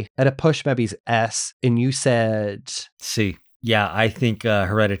A. At a push, maybe it's S, and you said C. Yeah, I think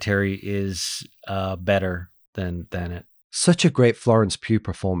Hereditary is better than it. Such a great Florence Pugh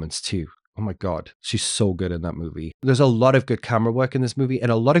performance too. Oh my God, she's so good in that movie. There's a lot of good camera work in this movie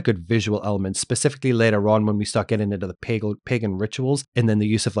and a lot of good visual elements, specifically later on when we start getting into the pagan rituals and then the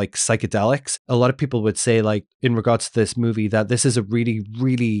use of like psychedelics. A lot of people would say like in regards to this movie that this is a really,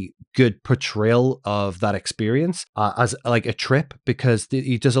 really good portrayal of that experience as like a trip because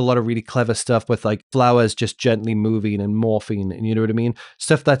he does a lot of really clever stuff with like flowers just gently moving and morphing and you know what I mean?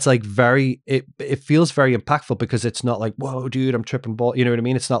 Stuff that's like it feels very impactful because it's not like, whoa, dude, I'm tripping ball. You know what I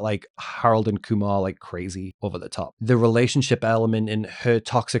mean? It's not like Harold and Kumar like crazy over the top. The relationship element in her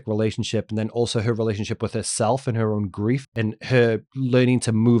toxic relationship, and then also her relationship with herself and her own grief and her learning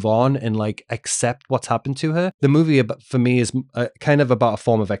to move on and like accept what's happened to her. The movie for me is kind of about a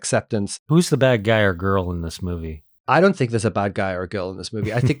form of acceptance. Who's the bad guy or girl in this movie? I don't think there's a bad guy or a girl in this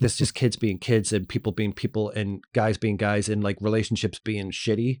movie. I think there's just kids being kids and people being people and guys being guys and like relationships being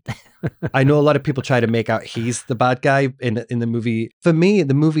shitty. I know a lot of people try to make out he's the bad guy in the movie. For me,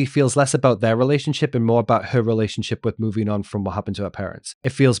 the movie feels less about their relationship and more about her relationship with moving on from what happened to her parents.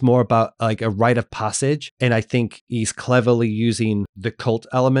 It feels more about like a rite of passage. And I think he's cleverly using the cult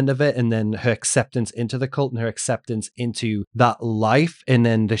element of it and then her acceptance into the cult and her acceptance into that life and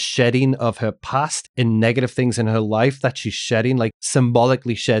then the shedding of her past and negative things in her life that she's shedding, like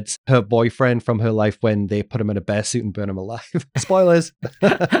symbolically sheds her boyfriend from her life when they put him in a bear suit and burn him alive. Spoilers.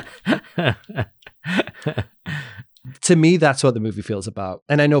 To me, that's what the movie feels about.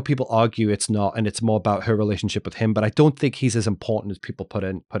 And I know people argue it's not, and it's more about her relationship with him, but I don't think he's as important as people put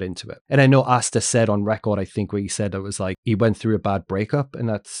into it. And I know Asta said on record, I think, where he said it was like he went through a bad breakup, and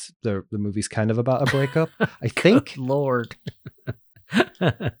that's the movie's kind of about a breakup. I think. Good Lord.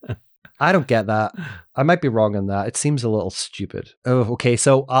 I don't get that. I might be wrong on that. It seems a little stupid. Oh, okay.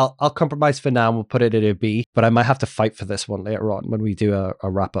 So I'll compromise for now and we'll put it at a B, but I might have to fight for this one later on when we do a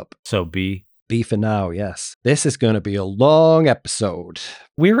wrap up. So B. B for now, yes. This is going to be a long episode.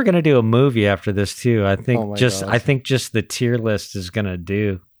 We were going to do a movie after this too. I think God. just the tier list is going to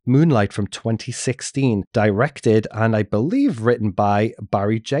do. Moonlight from 2016, directed and I believe written by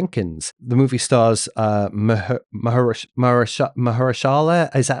Barry Jenkins. The movie stars Mahershala.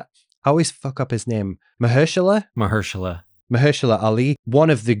 Is that? I always fuck up his name. Mahershala Ali,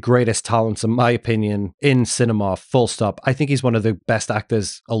 one of the greatest talents, in my opinion, in cinema, full stop. I think he's one of the best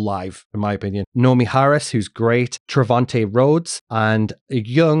actors alive, in my opinion. Naomi Harris, who's great, Trevante Rhodes, and a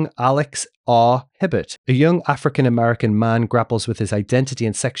young Alex R. Hibbert. A young African-American man grapples with his identity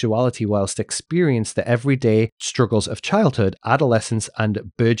and sexuality whilst experiencing the everyday struggles of childhood, adolescence,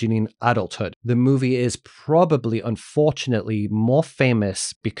 and burgeoning adulthood. The movie is probably, unfortunately, more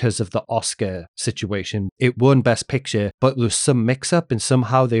famous because of the Oscar situation. It won Best Picture, but there was some mix-up and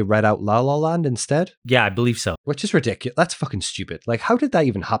somehow they read out La La Land instead. Yeah, I believe so. Which is ridiculous. That's fucking stupid. Like, how did that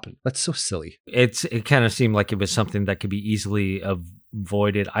even happen? That's so silly. It kind of seemed like it was something that could be easily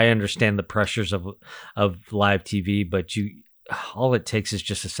avoided. I understand the pressures of live TV, but all it takes is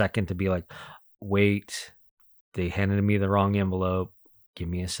just a second to be like, wait, they handed me the wrong envelope. Give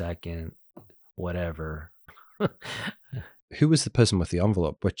me a second. Whatever. Who was the person with the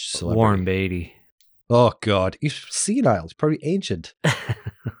envelope? Which celebrity? Warren Beatty. Oh God, he's senile. He's probably ancient.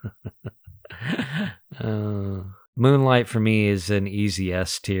 Moonlight for me is an easy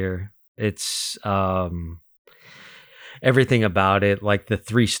S tier. It's everything about it, like the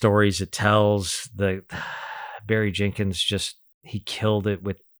three stories it tells. The Barry Jenkins he killed it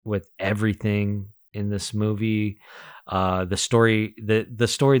with everything in this movie. The story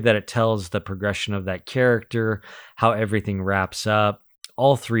that it tells, the progression of that character, how everything wraps up.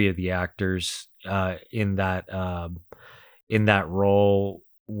 All three of the actors in that role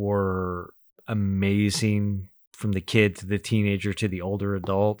were amazing, from the kid to the teenager to the older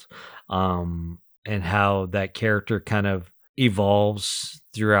adult, and how that character kind of evolves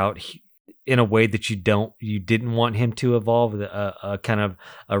throughout in a way that you didn't want him to evolve, a kind of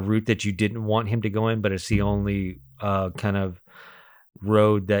a route that you didn't want him to go in, but it's the only kind of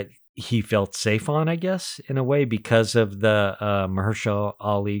road that he felt safe on, I guess, in a way, because of the Mahershala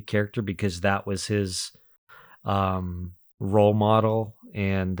Ali character, because that was his role model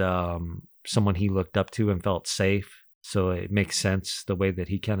and someone he looked up to and felt safe. So it makes sense the way that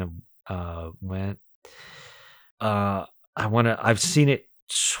he kind of went. I've seen it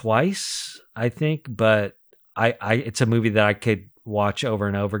twice, I think, but it's a movie that I could watch over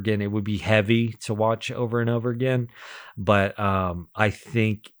and over again. It would be heavy to watch over and over again, but I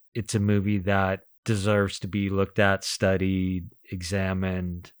think it's a movie that deserves to be looked at, studied,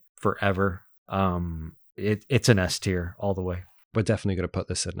 examined forever. It's an S tier all the way. We're definitely going to put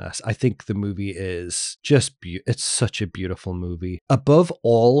this in S. I think the movie is just it's such a beautiful movie. Above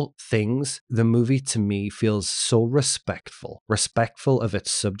all things, the movie to me feels so respectful of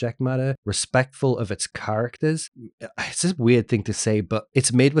its subject matter, respectful of its characters. It's a weird thing to say, but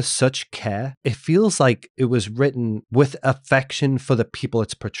it's made with such care. It feels like it was written with affection for the people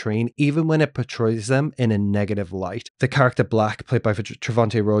it's portraying, even when it portrays them in a negative light. The character Black, played by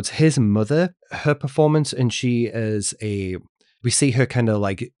Trevante Rhodes, his mother, her performance, and she is We see her kind of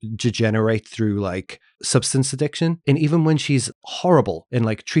like degenerate through like substance addiction. And even when she's horrible and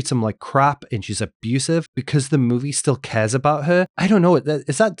like treats him like crap and she's abusive, because the movie still cares about her. I don't know.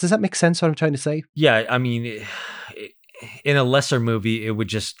 Does that make sense what I'm trying to say? Yeah, I mean, in a lesser movie, it would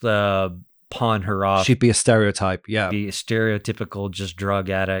just pawn her off. She'd be a stereotype. Yeah. Be a stereotypical just drug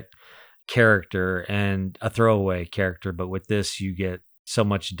addict character and a throwaway character. But with this, you get so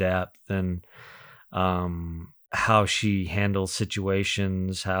much depth and how she handles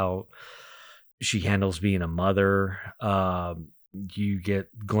situations, how she handles being a mother. You get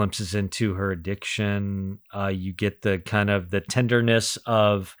glimpses into her addiction. You get the kind of the tenderness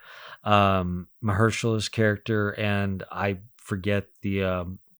of Mahershala's character, and I forget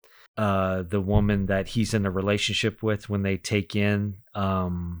the woman that he's in a relationship with when they take in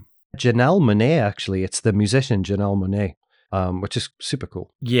Janelle Monáe. Actually, it's the musician Janelle Monáe, which is super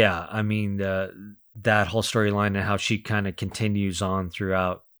cool. Yeah, I mean that whole storyline and how she kind of continues on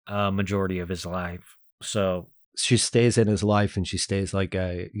throughout a majority of his life. So she stays in his life and she stays like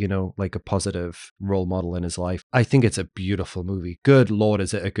a positive role model in his life. I think it's a beautiful movie. Good Lord,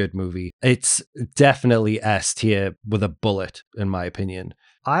 is it a good movie? It's definitely S tier with a bullet, in my opinion.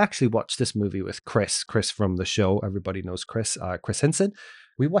 I actually watched this movie with Chris from the show. Everybody knows Chris Hinson.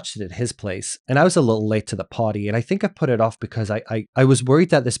 We watched it at his place and I was a little late to the party, and I think I put it off because I was worried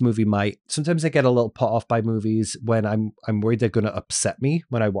that this movie might, sometimes I get a little put off by movies when I'm worried they're going to upset me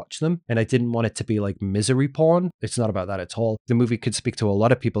when I watch them, and I didn't want it to be like misery porn. It's not about that at all. The movie could speak to a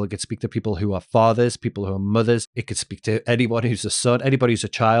lot of people. It could speak to people who are fathers, people who are mothers. It could speak to anyone who's a son, anybody who's a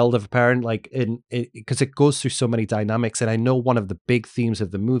child of a parent, like because it goes through so many dynamics. And I know one of the big themes of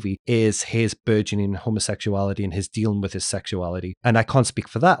the movie is his burgeoning homosexuality and his dealing with his sexuality. And I can't speak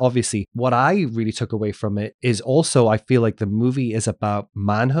for that, obviously. What I really took away from it is also, I feel like the movie is about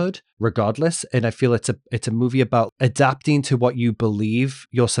manhood regardless, and I feel it's a movie about adapting to what you believe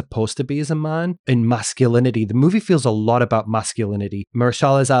you're supposed to be as a man, and masculinity. The movie feels a lot about masculinity.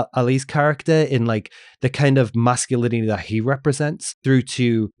 Mahershala Ali's character, in like the kind of masculinity that he represents, through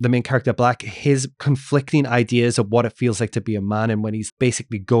to the main character Black, his conflicting ideas of what it feels like to be a man, and when he's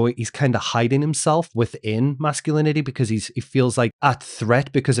basically he's kind of hiding himself within masculinity because he feels like at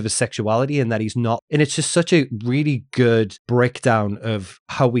threat because of his sexuality, and that he's not. And it's just such a really good breakdown of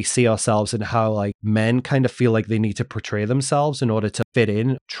how we see ourselves and how like men kind of feel like they need to portray themselves in order to fit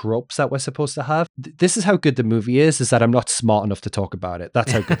in tropes that we're supposed to have. This is how good the movie is that I'm not smart enough to talk about it.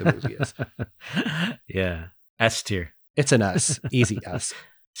 That's how good the movie is. Yeah. S tier. It's an S. Easy S.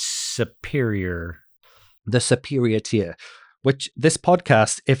 Superior. The superior tier, which this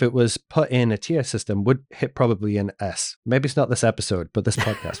podcast, if it was put in a tier system, would hit probably an S. Maybe it's not this episode, but this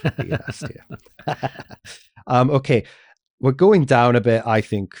podcast would be an S tier. Okay. We're going down a bit, I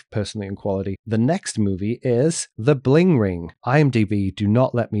think, personally, in quality. The next movie is The Bling Ring. IMDb, do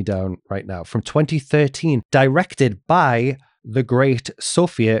not let me down right now. From 2013, directed by the great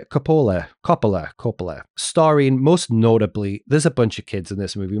Sofia Coppola, starring most notably, there's a bunch of kids in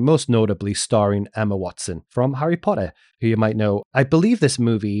this movie, most notably starring Emma Watson from Harry Potter, who you might know. I believe this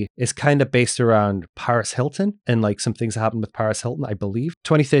movie is kind of based around Paris Hilton and like some things that happened with Paris Hilton, I believe.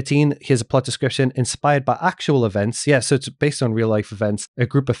 2013, here's a plot description. Inspired by actual events. Yeah, so it's based on real life events. A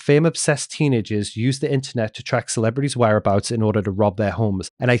group of fame-obsessed teenagers use the internet to track celebrities' whereabouts in order to rob their homes.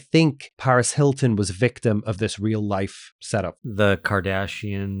 And I think Paris Hilton was victim of this real life setup. The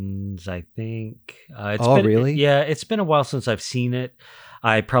Kardashians, I think. Really? Yeah, it's been a while since I've seen it.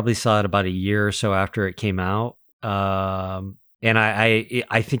 I probably saw it about a year or so after it came out. And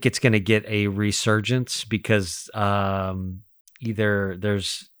I think it's going to get a resurgence because either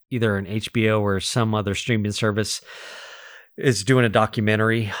there's an HBO or some other streaming service is doing a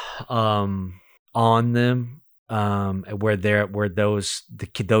documentary on them. Where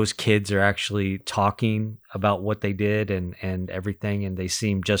those kids are actually talking about what they did and everything, and they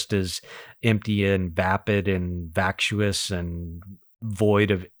seem just as empty and vapid and vacuous and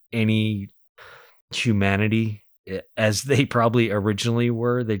void of any humanity as they probably originally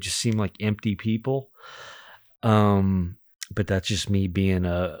were. They just seem like empty people. But that's just me being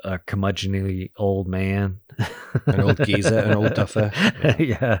a curmudgeonly old man. An old geezer, an old duffer.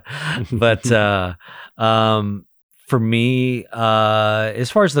 Yeah. But for me,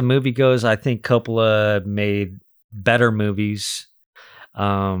 as far as the movie goes, I think Coppola made better movies,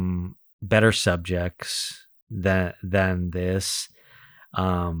 better subjects than this.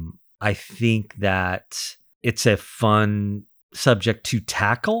 I think that it's a fun subject to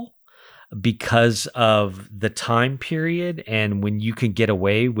tackle because of the time period, and when you can get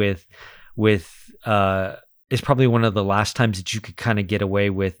away with it's probably one of the last times that you could kind of get away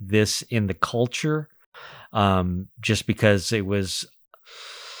with this in the culture just because it was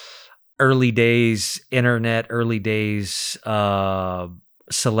early days internet, early days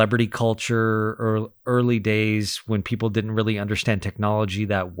celebrity culture, or early days when people didn't really understand technology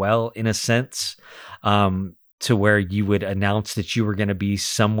that well, in a sense, to where you would announce that you were going to be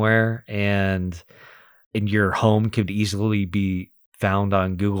somewhere, and your home could easily be found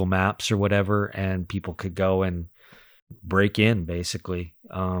on Google Maps or whatever, and people could go and break in, basically.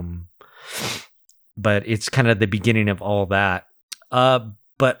 But it's kind of the beginning of all that.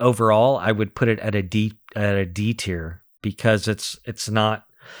 But overall, I would put it at a D tier, because it's not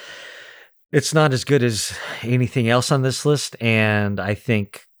as good as anything else on this list, and I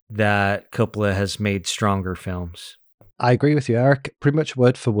think that Coppola has made stronger films. I agree with you, Eric, pretty much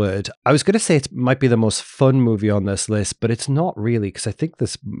word for word. I was going to say it might be the most fun movie on this list, but it's not really, because I think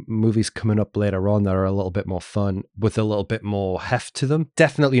there's movies coming up later on that are a little bit more fun, with a little bit more heft to them.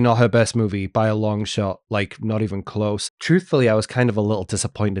 Definitely not her best movie by a long shot, like not even close. Truthfully, I was kind of a little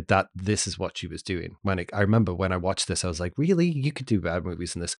disappointed that this is what she was doing. I remember when I watched this, I was like, really? You could do bad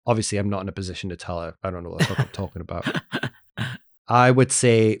movies in this? Obviously, I'm not in a position to tell her. I don't know what the fuck I'm talking about. I would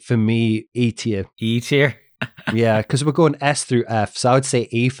say, for me, E tier. E tier? Yeah, because we're going S through F, so I would say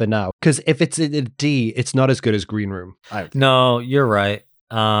E for now. Because if it's a D, it's not as good as Green Room. No, you're right.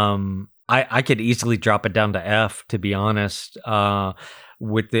 I could easily drop it down to F, to be honest.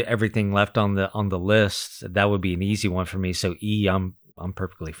 With everything left on the list, that would be an easy one for me. So E, I'm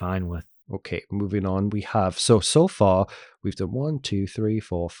perfectly fine with. Okay, moving on. We have so far we've done 1, 2, 3,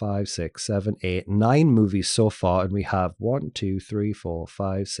 4, 5, 6, 7, 8, 9 movies so far, and we have 1, 2, 3, 4,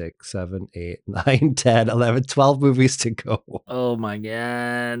 5, 6, 7, 8, 9, 10, 11, 12 movies to go. Oh my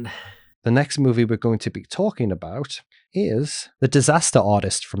God. The next movie we're going to be talking about is The Disaster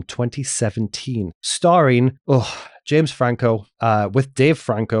Artist from 2017, starring James Franco, with Dave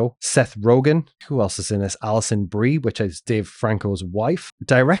Franco, Seth Rogen. Who else is in this? Alison Brie, which is Dave Franco's wife.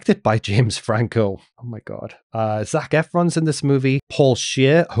 Directed by James Franco. Oh my God. Zac Efron's in this movie. Paul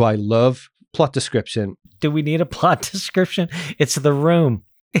Scheer, who I love. Plot description. Do we need a plot description? It's The Room.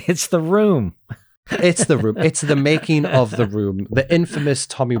 It's The Room. It's The Room. It's the making of The Room, the infamous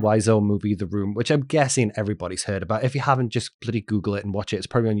Tommy Wiseau movie, The Room, which I'm guessing everybody's heard about. If you haven't, just bloody Google it and watch it. It's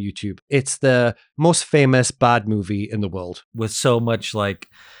probably on YouTube. It's the most famous bad movie in the world, with so much like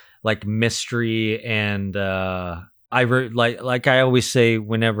mystery and like I always say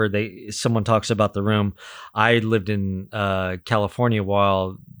whenever someone talks about The Room. I lived in California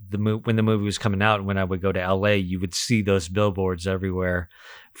while when the movie was coming out, and when I would go to LA, you would see those billboards everywhere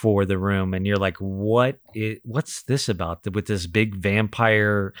for The Room, and you're like, what's this about? With this big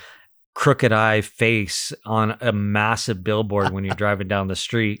vampire crooked eye face on a massive billboard when you're driving down the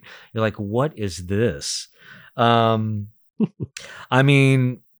street, you're like, what is this? I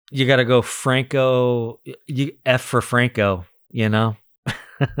mean, you got to go Franco, F for Franco, you know?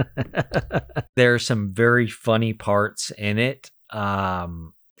 There are some very funny parts in it.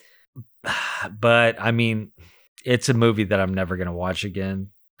 But I mean, it's a movie that I'm never going to watch again.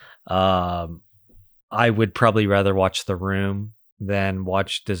 I would probably rather watch The Room than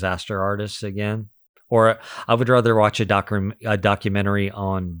watch Disaster Artists again. Or I would rather watch a documentary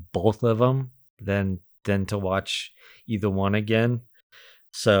on both of them than to watch either one again.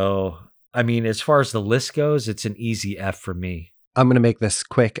 So, I mean, as far as the list goes, it's an easy F for me. I'm going to make this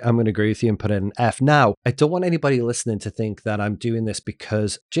quick. I'm going to agree with you and put in an F. Now, I don't want anybody listening to think that I'm doing this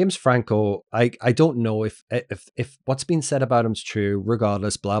because James Franco, I don't know if what's been said about him is true,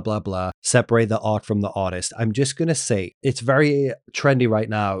 regardless, blah, blah, blah. Separate the art from the artist. I'm just going to say it's very trendy right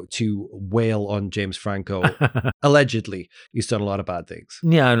now to wail on James Franco. Allegedly, he's done a lot of bad things.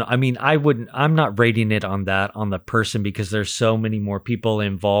 Yeah, I mean, I'm not rating it on the person, because there's so many more people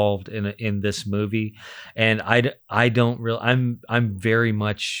involved in this movie. And I don't really, I'm very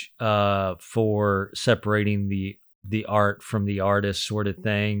much for separating the art from the artist sort of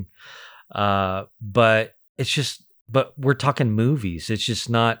thing. But we're talking movies. It's just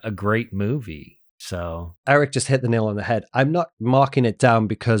not a great movie. So Eric just hit the nail on the head. I'm not marking it down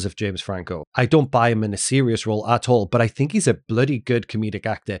because of James Franco. I don't buy him in a serious role at all, but I think he's a bloody good comedic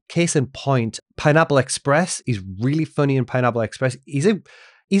actor. Case in point, Pineapple Express. He's really funny in Pineapple Express. He's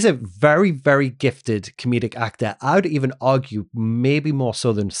a very, very gifted comedic actor. I would even argue maybe more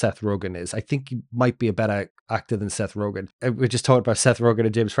so than Seth Rogen is. I think he might be a better actor than Seth Rogen. We're just talking about Seth Rogen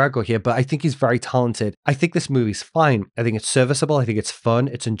and James Franco here, but I think he's very talented. I think this movie's fine. I think it's serviceable. I think it's fun.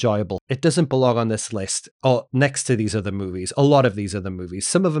 It's enjoyable. It doesn't belong on this list or next to these other movies. A lot of these other movies.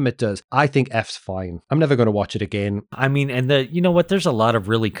 Some of them it does. I think F's fine. I'm never going to watch it again. I mean, and you know what? There's a lot of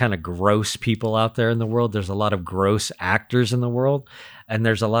really kind of gross people out there in the world. There's a lot of gross actors in the world. And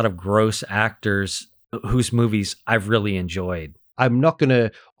there's a lot of gross actors whose movies I've really enjoyed. I'm not going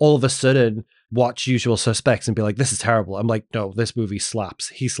to all of a sudden watch Usual Suspects and be like, this is terrible. I'm like, no, this movie slaps.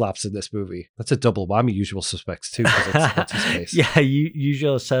 He slaps in this movie. That's a double whammy, Usual Suspects too, because it's what's his face. Yeah,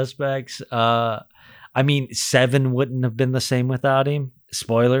 Usual Suspects. I mean, Seven wouldn't have been the same without him.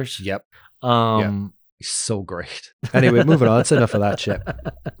 Spoilers. Yep. Yeah. He's so great. Anyway, moving on. It's enough of that shit.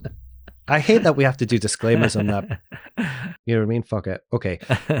 I hate that we have to do disclaimers on that. You know what I mean? Fuck it. Okay.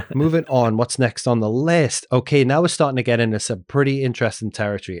 Moving on. What's next on the list? Okay, now we're starting to get into some pretty interesting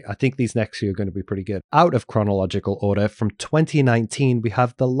territory. I think these next few are going to be pretty good. Out of chronological order, from 2019, we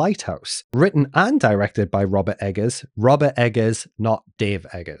have The Lighthouse, written and directed by Robert Eggers. Robert Eggers, not Dave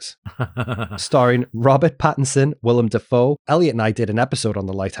Eggers. Starring Robert Pattinson, Willem Dafoe. Elliot and I did an episode on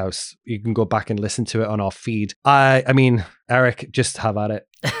The Lighthouse. You can go back and listen to it on our feed. I mean, Eric, just have at it.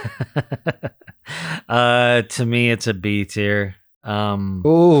 To me, it's a B tier.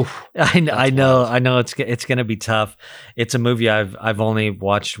 Oh, I know it's gonna be tough. It's a movie I've only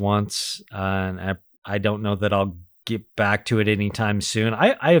watched once, and I don't know that I'll get back to it anytime soon.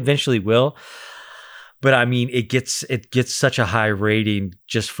 I eventually will, but I mean, it gets such a high rating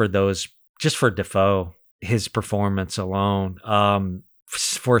just for Dafoe, his performance alone,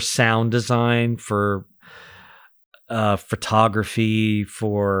 for sound design, for photography,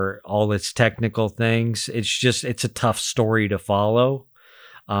 for all its technical things. It's a tough story to follow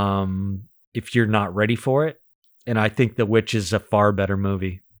if you're not ready for it. And I think The Witch is a far better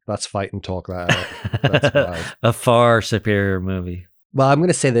movie. That's fighting talk. That's wild. A far superior movie. Well, I'm going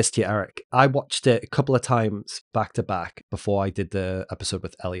to say this to you, Eric. I watched it a couple of times back to back before I did the episode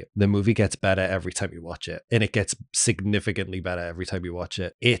with Elliot. The movie gets better every time you watch it, and it gets significantly better every time you watch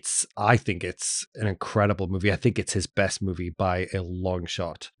it. I think it's an incredible movie. I think it's his best movie by a long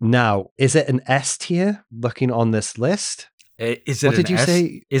shot. Now, is it an S tier looking on this list? What did you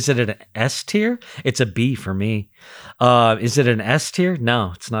say? Is it an S tier? It's a B for me. Is it an S tier?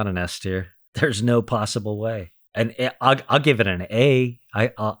 No, it's not an S tier. There's no possible way. And I'll give it an A.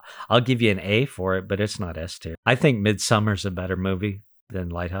 I'll give you an A for it, but it's not S tier. I think Midsummer's a better movie than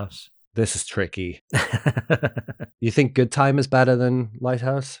Lighthouse. This is tricky. You think Good Time is better than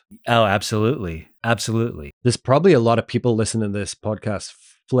Lighthouse? Oh, absolutely. Absolutely. There's probably a lot of people listening to this podcast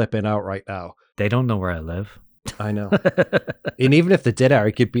flipping out right now. They don't know where I live. I know. And even if they did,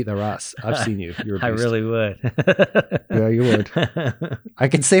 Eric, you'd beat their ass. I've seen you. You're a beast. I really would. Yeah, you would. I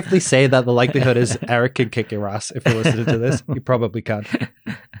can safely say that the likelihood is Eric can kick your ass if you're listening to this. You probably can.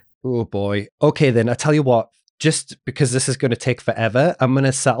 Oh, boy. Okay, then. I tell you what. Just because this is going to take forever, I'm going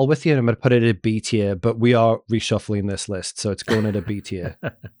to settle with you and I'm going to put it at B tier, but we are reshuffling this list. So it's going at a B tier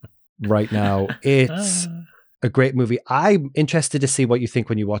right now. It's a great movie. I'm interested to see what you think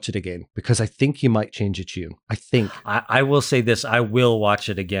when you watch it again, because I think you might change your tune. I think. I will say this. I will watch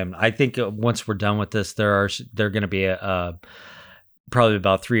it again. I think once we're done with this, there are going to be probably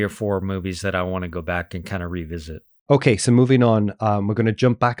about 3 or 4 movies that I want to go back and kind of revisit. Okay, so moving on, we're going to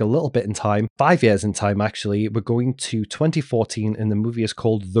jump back a little bit in time, 5 years in time, actually. We're going to 2014, and the movie is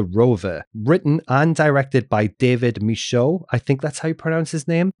called The Rover, written and directed by David Michôd. I think that's how you pronounce his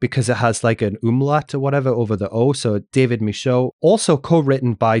name, because it has like an umlaut or whatever over the O, so David Michôd. Also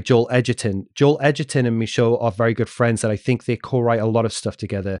co-written by Joel Edgerton. Joel Edgerton and Michôd are very good friends, and I think they co-write a lot of stuff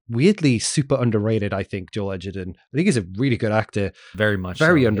together. Weirdly, super underrated, I think, Joel Edgerton. I think he's a really good actor. Very much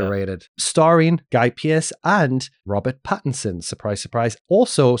Very so, underrated. Yeah. Starring Guy Pearce and Robert Pattinson, surprise, surprise.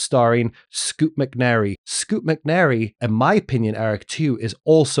 Also starring Scoot McNairy. Scoot McNairy, in my opinion, Eric, too, is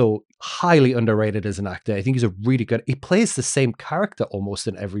also highly underrated as an actor. I think he's he plays the same character almost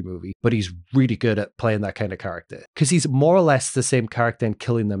in every movie, but he's really good at playing that kind of character. Because he's more or less the same character in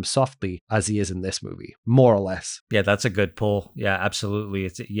Killing Them Softly as he is in this movie. More or less. Yeah, that's a good pull. Yeah, absolutely.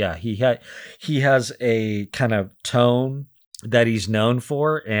 He has a kind of tone that he's known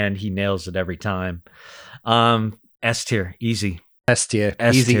for, and he nails it every time. S tier, easy. S tier,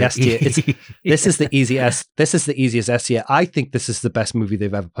 easy S tier. This is the easiest. This is the easiest S tier. I think this is the best movie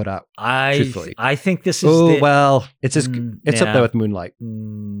they've ever put out. Truthfully, I think this is. Well, it's up there with Moonlight.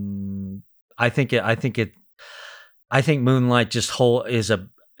 I think Moonlight just is a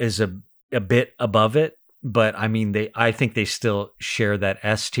bit above it, but I mean I think they still share that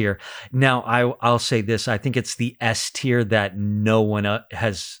S tier. Now I'll say this: I think it's the S tier that no one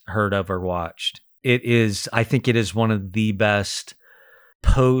has heard of or watched. I think it is one of the best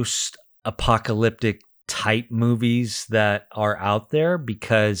post-apocalyptic type movies that are out there,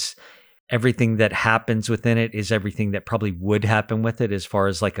 because everything that happens within it is everything that probably would happen with it as far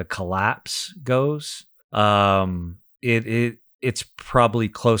as like a collapse goes. It's probably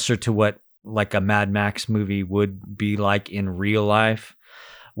closer to what like a Mad Max movie would be like in real life.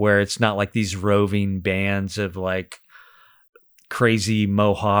 where it's not like these roving bands of like crazy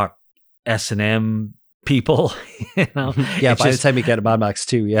Mohawk S&M people, you know. Yeah, It's by just, the time you get to Mad Max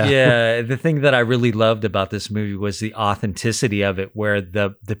 2, yeah. yeah, the thing that I really loved about this movie was the authenticity of it, where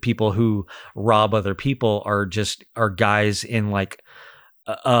the people who rob other people are guys in like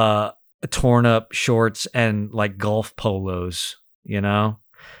torn up shorts and like golf polos, you know.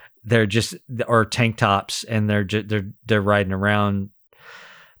 They're just, or tank tops, and they're riding around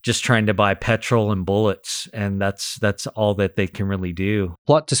just trying to buy petrol and bullets, and that's all that they can really do.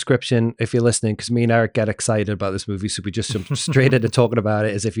 Plot description, if you're listening, because me and Eric get excited about this movie, so we just jump straight into talking about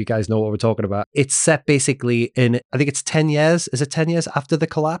it as if you guys know what we're talking about. It's set basically in, I think it's 10 years. Is it 10 years after the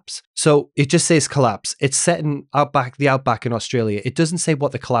collapse? So it just says collapse. It's set in the outback in Australia. It doesn't say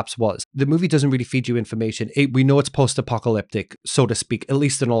what the collapse was. The movie doesn't really feed you information. We know it's post-apocalyptic, so to speak, at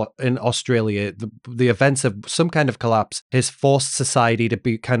least in Australia. The events of some kind of collapse has forced society to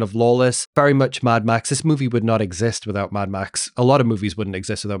be kind of lawless, very much Mad Max. This movie would not exist without Mad Max. A lot of movies wouldn't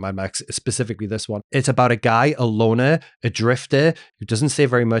exist without Mad Max, specifically this one. It's about a guy, a loner, a drifter, who doesn't say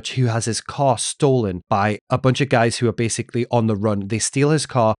very much, who has his car stolen by a bunch of guys who are basically on the run. They steal his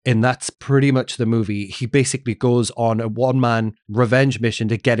car, and that's pretty much the movie. He basically goes on a one-man revenge mission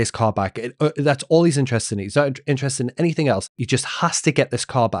to get his car back. That's all he's interested in. He's not interested in anything else. He just has to get this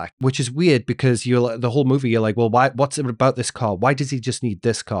car back, which is weird because the whole movie, you're like, well, why? What's it about this car? Why does he just need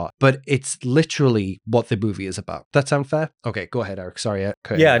this car? But it's literally what the movie is about. That sound fair? Okay, go ahead, Eric. Sorry.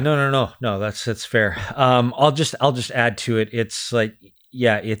 Yeah, no. That's fair. I'll just add to it. It's like,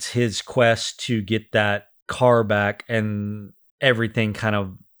 yeah, it's his quest to get that car back, and everything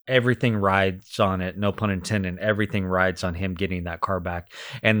rides on it. No pun intended. Everything rides on him getting that car back,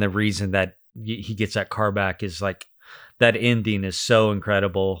 and the reason that he gets that car back is like, that ending is so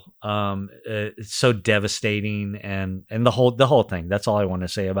incredible. It's so devastating, and the whole thing. That's all I want to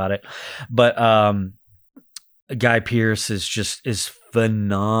say about it. But Guy Pearce is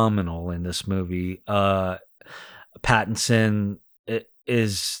phenomenal in this movie. Pattinson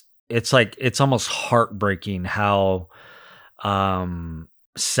it's almost heartbreaking how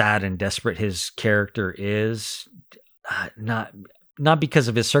sad and desperate his character is. Not because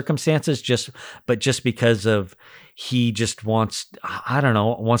of his circumstances, but just because of, he just wants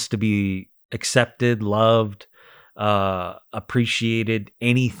to be accepted, loved, appreciated,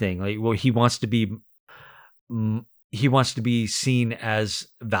 anything. Like, well, he wants to be seen as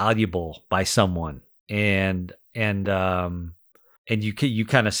valuable by someone, and you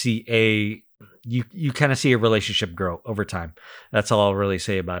kind of see a relationship grow over time. That's all I'll really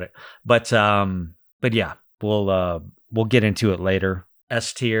say about it. But yeah, we'll get into it later.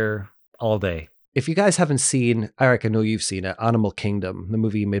 S tier all day. If you guys haven't seen, Eric, I know you've seen it, Animal Kingdom, the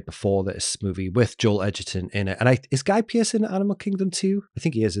movie you made before this movie with Joel Edgerton in it. And is Guy Pearce in Animal Kingdom too? I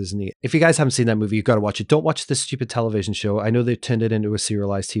think he is, isn't he? If you guys haven't seen that movie, you've got to watch it. Don't watch this stupid television show. I know they've turned it into a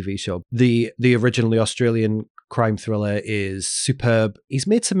serialized TV show. The originally Australian crime thriller is superb. He's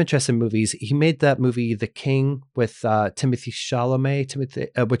made some interesting movies. He made that movie The King with Timothée Chalamet,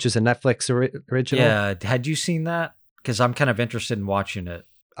 which is a Netflix original. Yeah, had you seen that? Because I'm kind of interested in watching it.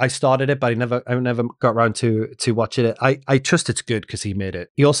 I started it, but I never got around to watching it. I trust it's good because he made it.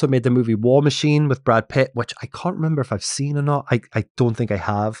 He also made the movie War Machine with Brad Pitt, which I can't remember if I've seen or not. I don't think I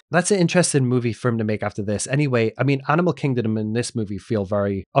have. That's an interesting movie for him to make after this. Anyway, I mean, Animal Kingdom and this movie feel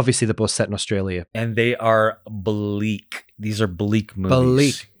very, obviously they're both set in Australia. And they are bleak. These are bleak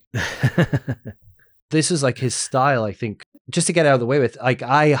movies. This is like his style, I think. Just to get out of the way with, like,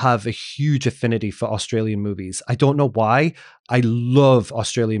 I have a huge affinity for Australian movies. I don't know why. I love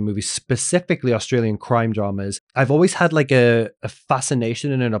Australian movies, specifically Australian crime dramas. I've always had like a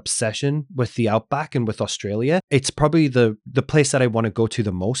fascination and an obsession with the outback and with Australia. It's probably the place that I want to go to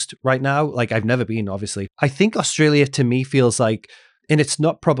the most right now. Like, I've never been, obviously. I think Australia to me feels like, and it's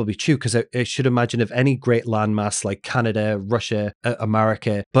not probably true because I should imagine of any great landmass like Canada, Russia,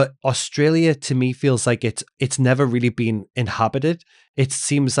 America, but Australia to me feels like it's never really been inhabited. It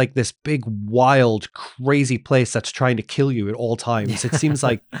seems like this big, wild, crazy place that's trying to kill you at all times. It seems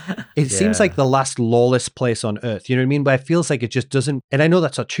like seems like the last lawless place on earth. You know what I mean? But it feels like it just doesn't. And I know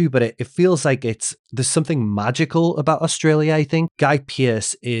that's not true, but it feels like there's something magical about Australia. I think Guy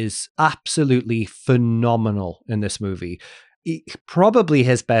Pearce is absolutely phenomenal in this movie. Probably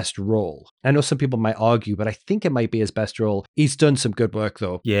his best role. I know some people might argue, but I think it might be his best role. He's done some good work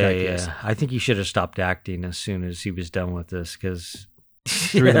though. Yeah. I think he should have stopped acting as soon as he was done with this, because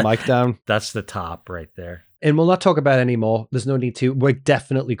threw the mic down. That's the top right there. And we'll not talk about it anymore. There's no need to. We're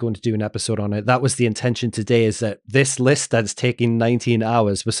definitely going to do an episode on it. That was the intention today, is that this list that's taking 19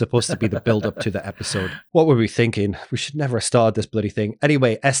 hours was supposed to be the build up to the episode. What were we thinking? We should never have started this bloody thing.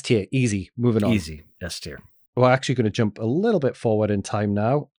 Anyway, S tier, easy. Moving on. Easy, S tier. We're actually going to jump a little bit forward in time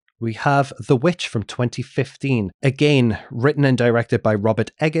now. We have The Witch from 2015. Again, written and directed by Robert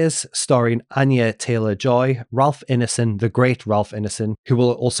Eggers, starring Anya Taylor-Joy, Ralph Ineson, the great Ralph Ineson, who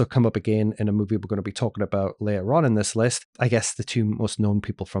will also come up again in a movie we're going to be talking about later on in this list. I guess the two most known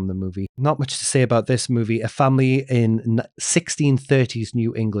people from the movie. Not much to say about this movie. A family in 1630s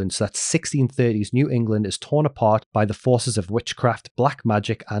New England, so that's 1630s New England, is torn apart by the forces of witchcraft, black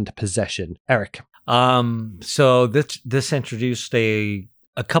magic, and possession. Eric. So this introduced a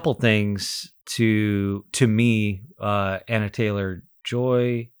couple things to me, Anna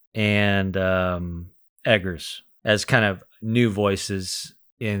Taylor-Joy and Eggers as kind of new voices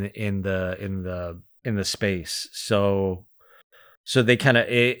in the space. So they kind of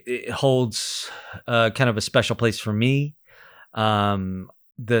it holds kind of a special place for me.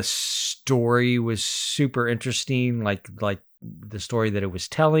 The story was super interesting, like the story that it was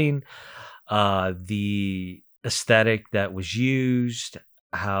telling, the aesthetic that was used,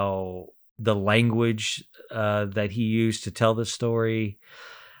 how the language that he used to tell the story,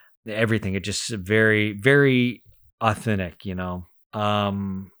 everything. It just very, very authentic, you know.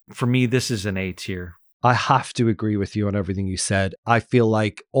 For me, this is an A tier. I have to agree with you on everything you said. I feel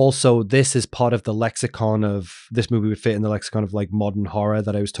like also this is part of the lexicon of, this movie would fit in the lexicon of like modern horror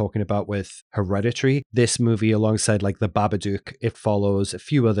that I was talking about with Hereditary. This movie, alongside like The Babadook, It Follows, a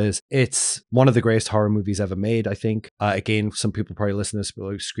few others, it's one of the greatest horror movies ever made, I think. Again, some people probably listen to this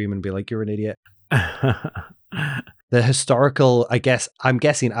will scream and be like, you're an idiot. The historical, I'm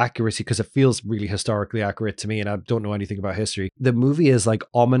guessing accuracy, because it feels really historically accurate to me and I don't know anything about history. The movie is like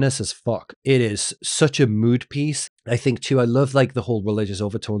ominous as fuck. It is such a mood piece. I think too, I love like the whole religious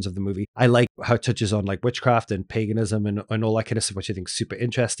overtones of the movie. I like how it touches on like witchcraft and paganism and all that kind of stuff, which I think is super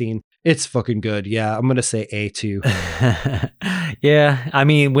interesting. It's fucking good. Yeah, I'm going to say A2. Yeah, I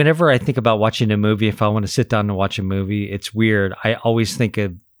mean, whenever I think about watching a movie, if I want to sit down and watch a movie, it's weird. I always think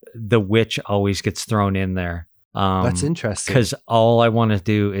of The Witch always gets thrown in there. That's interesting. Because all I want to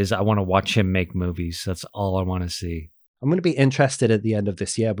do is I want to watch him make movies. That's all I want to see. I'm going to be interested at the end of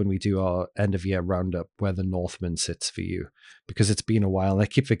this year when we do our end of year roundup where The Northman sits for you, because it's been a while and I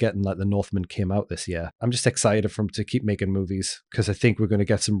keep forgetting that The Northman came out this year. I'm just excited for him to keep making movies because I think we're going to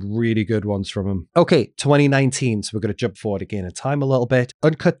get some really good ones from him. Okay, 2019. So we're going to jump forward again in time a little bit.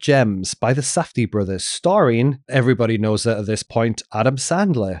 Uncut Gems by the Safdie brothers, starring, everybody knows that at this point, Adam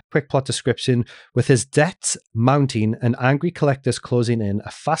Sandler. Quick plot description: with his debts mounting and angry collectors closing in, a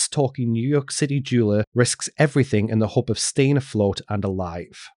fast-talking New York City jeweler risks everything in the hope of staying afloat and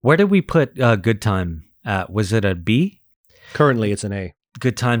alive. Where did we put Good Time at? Was it a B? Currently, it's an A.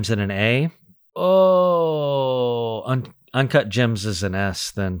 Good Time's in an A? Oh, Uncut Gems is an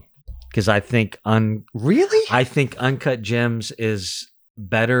S then. Because I think... Really? I think Uncut Gems is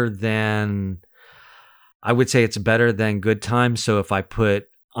better than... I would say it's better than Good Time. So if I put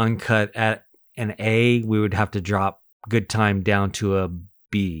Uncut at an A, we would have to drop Good Time down to a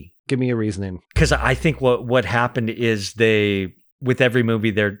B. Give me a reasoning. Because I think what happened is with every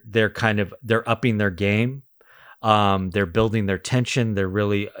movie, they're upping their game. They're building their tension.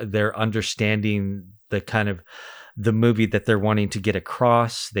 They're understanding the kind of the movie that they're wanting to get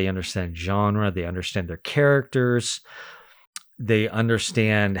across. They understand genre. They understand their characters. They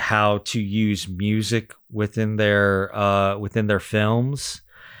understand how to use music within their films.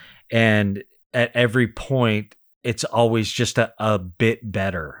 And at every point, it's always just a bit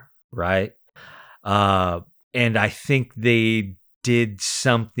better, right? And I think they did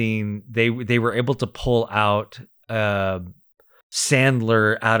something. They were able to pull out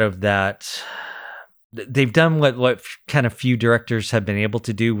Sandler out of that. They've done what kind of few directors have been able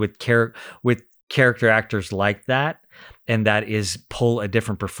to do with character actors like that, and that is pull a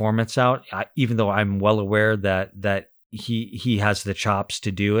different performance out. Even though I'm well aware that he has the chops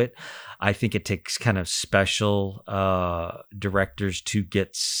to do it, I think it takes kind of special directors to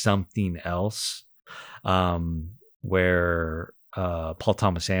get something else. Where Paul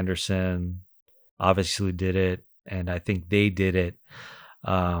Thomas Anderson obviously did it, and I think they did it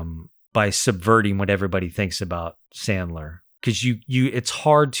by subverting what everybody thinks about Sandler. Because it's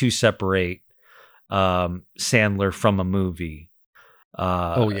hard to separate Sandler from a movie.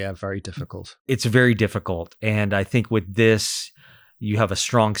 Very difficult. It's very difficult, and I think with this, you have a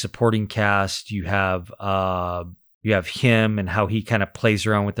strong supporting cast. You have You have him and how he kind of plays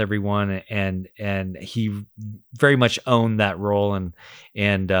around with everyone, and he very much owned that role.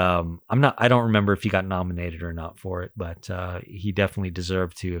 And I don't remember if he got nominated or not for it, but he definitely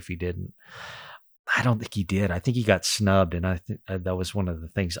deserved to if he didn't. I don't think he did. I think he got snubbed, and I think that was one of the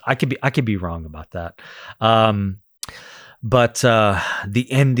things. I could be wrong about that. But the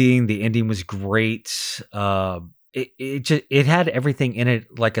ending was great. It had everything in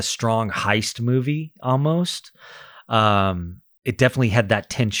it, like a strong heist movie almost. It definitely had that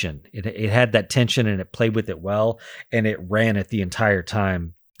tension. It had that tension, and it played with it well, and it ran it the entire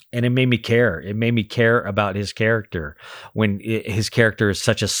time. And it made me care. It made me care about his character when his character is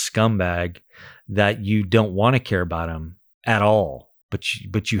such a scumbag that you don't want to care about him at all,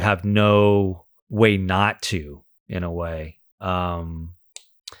 but you have no way not to, in a way.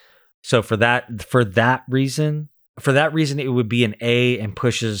 So for that reason, it would be an A and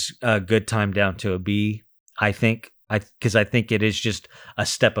pushes Good Time down to a B. I think, because I think it is just a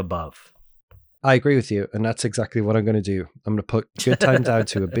step above. I agree with you, and that's exactly what I'm going to do. I'm going to put Good Time down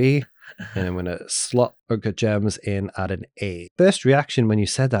to a B, and I'm going to slot Uncut Gems in at an A. First reaction when you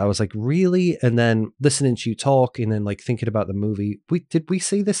said that, I was like, really? And then listening to you talk, and then like thinking about the movie. Did we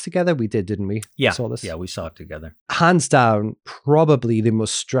see this together? We did, didn't we? Yeah. Saw this? Yeah, we saw it together. Hands down, probably the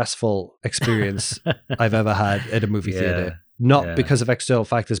most stressful experience I've ever had at a movie theater. Not because of external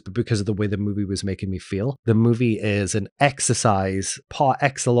factors, but because of the way the movie was making me feel. The movie is an exercise par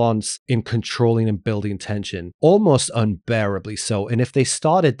excellence in controlling and building tension, almost unbearably so. And if they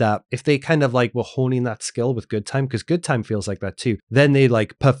started that, if they kind of like were honing that skill with Good Time, because Good Time feels like that too, then they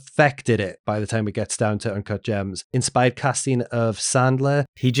like perfected it by the time it gets down to Uncut Gems. Inspired casting of Sandler.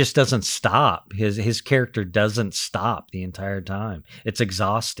 He just doesn't stop. His character doesn't stop the entire time. It's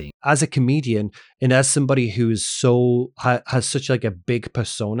exhausting. As a comedian and as somebody who is has such like a big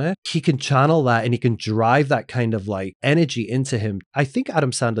persona, he can channel that and he can drive that kind of like energy into him. I think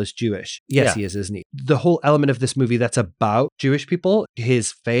Adam Sandler's Jewish. Yes, he is, isn't he? The whole element of this movie that's about Jewish people,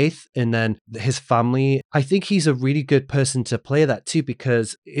 his faith, and then his family. I think he's a really good person to play that too,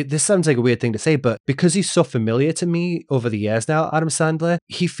 because this sounds like a weird thing to say, but because he's so familiar to me over the years now, Adam Sandler,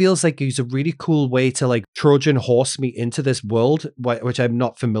 he feels like he's a really cool way to like Trojan horse me into this world, which I'm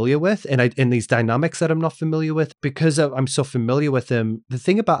not familiar with, and in these dynamics that I'm not familiar with, because I'm so familiar with him. The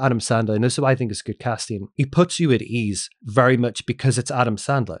thing about Adam Sandler, and this is why I think it's good casting, he puts you at ease very much because it's Adam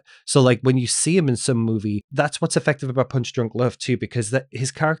Sandler. So like when you see him in some movie, that's what's effective about Punch Drunk Love too, because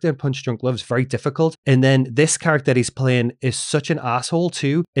his character in Punch Drunk Love is very difficult. And then this character that he's playing is such an asshole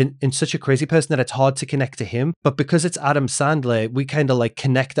too, and such a crazy person that it's hard to connect to him. But because it's Adam Sandler, we kind of like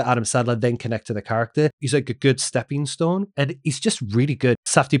connect to Adam Sandler, then connect to the character. He's like a good stepping stone, and he's just really good.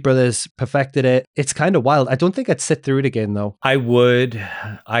 Safdie brothers perfected it. It's kind of wild. I don't think I'd sit through it again though. I would.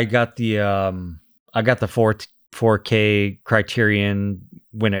 I got the 4K Criterion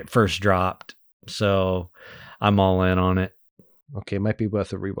when it first dropped, so I'm all in on it. Okay, might be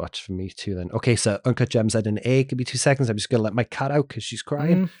worth a rewatch for me too then. Okay, so Uncut Gems at an A. Give me 2 seconds. I'm just gonna let my cat out because she's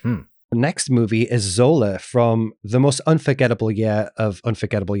crying. Mm-hmm. The next movie is Zola from the most unforgettable year of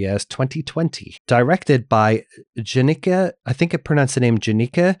unforgettable years, 2020. Directed by Janika, I think I pronounced the name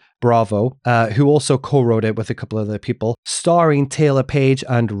Janika Bravo, who also co-wrote it with a couple other people, starring Taylor Page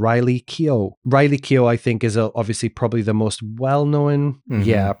and Riley Keough. Riley Keough, I think, is obviously probably the most well-known. Mm-hmm.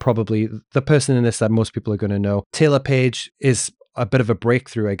 Yeah, probably the person in this that most people are going to know. Taylor Page is a bit of a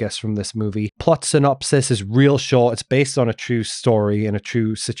breakthrough, I guess, from this movie. Plot synopsis is real short. It's based on a true story and a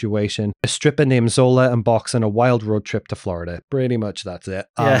true situation. A stripper named Zola embarks on a wild road trip to Florida. Pretty much that's it.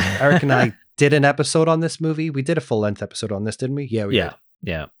 Yeah. Eric and I did an episode on this movie. We did a full-length episode on this, didn't we? Yeah, we did.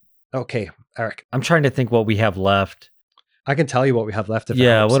 Yeah. Okay, Eric. I'm trying to think what we have left. I can tell you what we have left.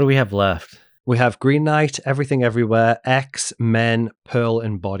 What do we have left? We have Green Knight, Everything Everywhere, X, Men, Pearl,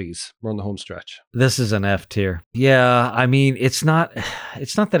 and Bodies. We're on the home stretch. This is an F tier. Yeah, I mean, it's not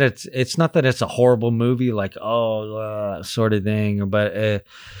that it's a horrible movie, like sort of thing, but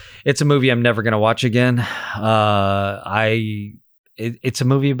it's a movie I'm never gonna watch again. It's a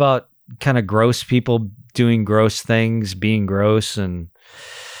movie about kind of gross people doing gross things, being gross, and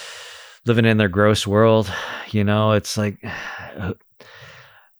living in their gross world. You know, it's like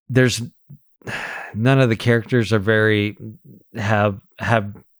there's none of the characters are have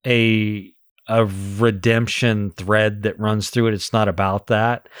a redemption thread that runs through it. It's not about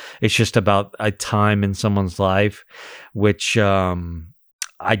that. It's just about a time in someone's life, which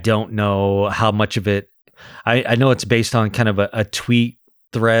I don't know how much of it. I know it's based on kind of a tweet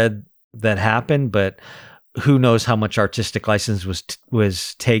thread that happened, but who knows how much artistic license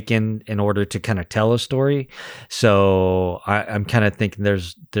was taken in order to kind of tell a story. So I'm kind of thinking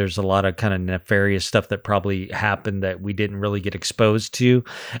there's a lot of kind of nefarious stuff that probably happened that we didn't really get exposed to,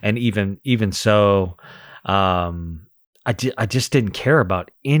 and even so, I just didn't care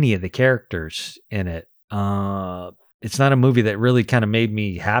about any of the characters in it. It's not a movie that really kind of made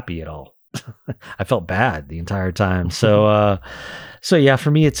me happy at all. I felt bad the entire time. So yeah,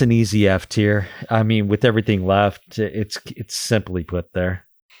 for me, it's an easy F tier. I mean, with everything left, it's simply put there.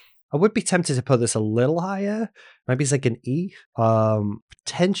 I would be tempted to put this a little higher. Maybe it's like an E,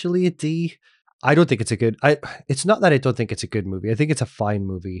 potentially a D. I don't think it's a good. It's not that I don't think it's a good movie. I think it's a fine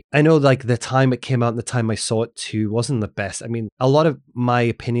movie. I know, like, the time it came out and the time I saw it too wasn't the best. I mean, a lot of my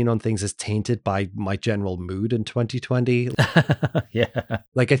opinion on things is tainted by my general mood in 2020. Yeah.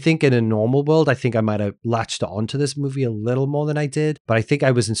 Like, I think in a normal world, I think I might have latched onto this movie a little more than I did. But I think I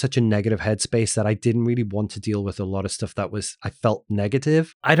was in such a negative headspace that I didn't really want to deal with a lot of stuff that I felt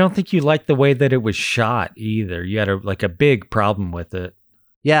negative. I don't think you liked the way that it was shot either. You had a big problem with it.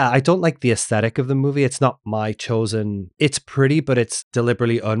 Yeah, I don't like the aesthetic of the movie. It's not my chosen. It's pretty, but it's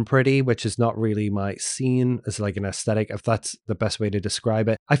deliberately unpretty, which is not really my scene as like an aesthetic, if that's the best way to describe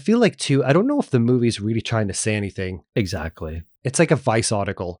it. I feel like too, I don't know if the movie's really trying to say anything. Exactly. It's like a Vice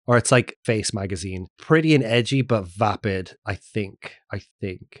article, or it's like Face magazine. Pretty and edgy, but vapid, I think.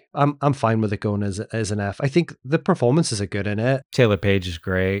 I'm fine with it going as an F. I think the performances are good in it. Taylor Page is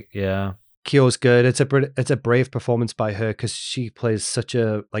great, yeah. Kyo's good. It's a brave performance by her because she plays such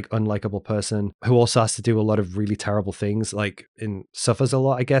a like unlikable person who also has to do a lot of really terrible things, like, and suffers a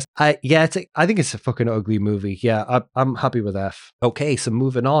lot, I guess. I think it's a fucking ugly movie. Yeah, I'm happy with F. Okay, so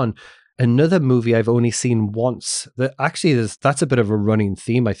moving on. Another movie I've only seen once. That's a bit of a running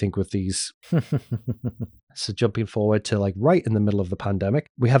theme, I think, with these. So jumping forward to like right in the middle of the pandemic,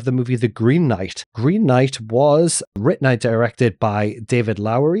 we have the movie The Green Knight. Green Knight was written and directed by David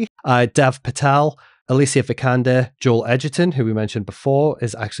Lowery, Dev Patel, Alicia Vikander, Joel Edgerton, who we mentioned before,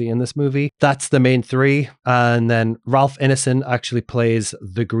 is actually in this movie. That's the main three. And then Ralph Ineson actually plays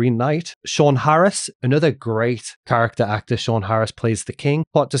the Green Knight. Sean Harris, another great character actor. Sean Harris plays the king.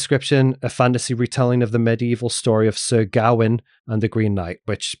 Plot description, a fantasy retelling of the medieval story of Sir Gawain and the Green Knight,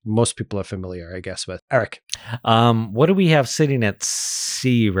 which most people are familiar, I guess, with. Eric. What do we have sitting at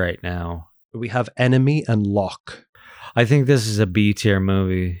C right now? We have Enemy and Locke. I think this is a B tier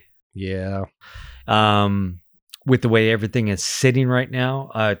movie. Yeah. With the way everything is sitting right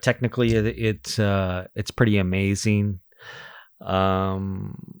now, technically it's pretty amazing.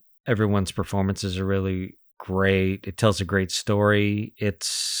 Everyone's performances are really great. It tells a great story.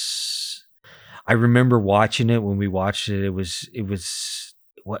 I remember watching it when we watched it.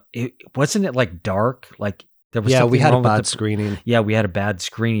 Wasn't it like dark? Like there was we had a bad screening. Yeah, we had a bad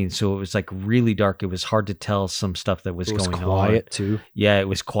screening, so it was like really dark. It was hard to tell some stuff that was going on. It was quiet too. Yeah, it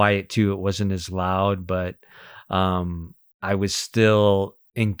was quiet too. It wasn't as loud, but I was still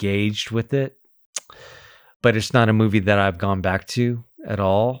engaged with it. But it's not a movie that I've gone back to at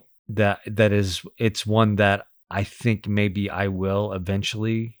all. It's one that I think maybe I will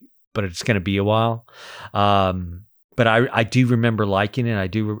eventually, but it's going to be a while. But I do remember liking it. I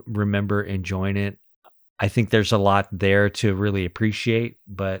do remember enjoying it. I think there's a lot there to really appreciate,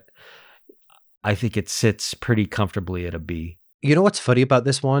 but I think it sits pretty comfortably at a B. You know what's funny about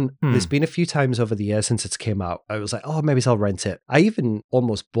this one? There's been a few times over the years since it's came out. I was like, oh, maybe I'll rent it. I even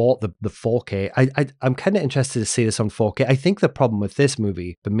almost bought the 4K. I'm kind of interested to see this on 4K. I think the problem with this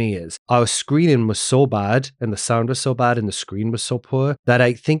movie for me is our screening was so bad and the sound was so bad and the screen was so poor that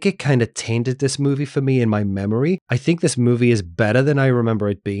I think it kind of tainted this movie for me in my memory. I think this movie is better than I remember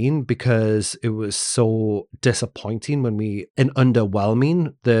it being because it was so disappointing and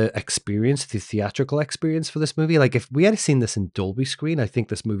underwhelming, the experience, the theatrical experience for this movie. Like if we had seen this in Dolby screen, I think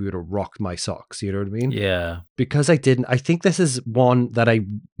this movie would have rocked my socks. You know what I mean? Yeah. Because I didn't. I think this is one that I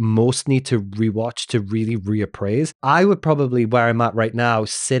most need to rewatch to really reappraise. I would probably, where I'm at right now,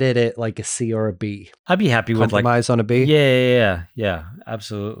 sit it at like a C or a B. I'd be happy with compromise on a B. Yeah,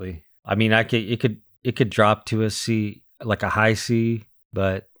 absolutely. I mean, it could drop to a C, like a high C,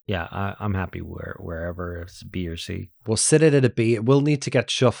 but yeah, I'm happy wherever it's B or C. We'll sit it at a B. It will need to get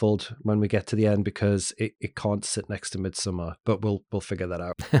shuffled when we get to the end because it can't sit next to Midsommar, but we'll figure that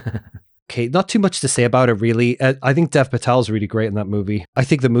out. Okay, not too much to say about it, really. I think Dev Patel's really great in that movie. I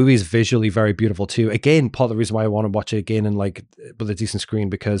think the movie is visually very beautiful, too. Again, part of the reason why I want to watch it again and like with a decent screen,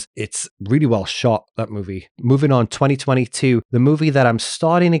 because it's really well shot, that movie. Moving on, 2022, the movie that I'm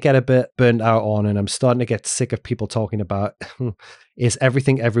starting to get a bit burnt out on and I'm starting to get sick of people talking about is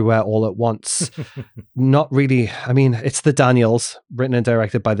Everything Everywhere All at Once. Not really. I mean, it's the Daniels, written and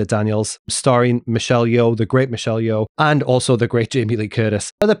directed by the Daniels, starring Michelle Yeoh, the great Michelle Yeoh, and also the great Jamie Lee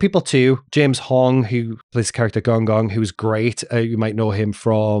Curtis. Other people too, James Hong, who plays the character Gong Gong, who's great. You might know him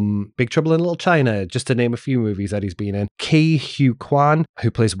from Big Trouble in Little China, just to name a few movies that he's been in. Ke Huy Quan,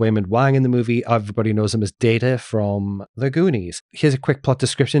 who plays Waymond Wang in the movie. Everybody knows him as Data from The Goonies. Here's a quick plot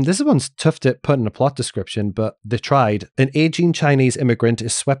description. This one's tough to put in a plot description, but they tried. An aging Chinese immigrant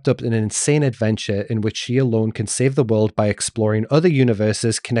is swept up in an insane adventure in which she alone can save the world by exploring other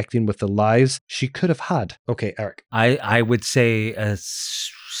universes, connecting with the lives she could have had. Okay, Eric. I would say a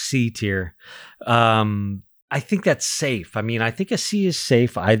C tier. I think that's safe. I mean, I think a C is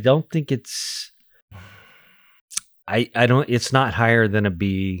safe. I don't think it's... I don't, it's not higher than a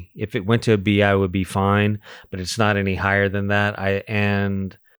B. If it went to a B, I would be fine, but it's not any higher than that.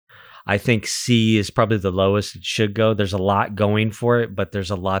 I think C is probably the lowest it should go. There's a lot going for it, but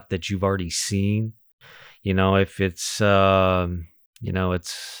there's a lot that you've already seen. You know, if it's you know,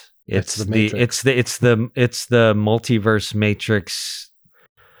 it's the multiverse Matrix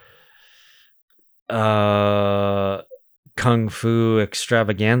kung fu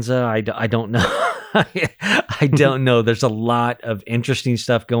extravaganza. I don't know. I don't know. There's a lot of interesting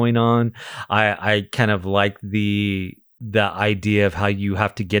stuff going on. I kind of like the idea of how you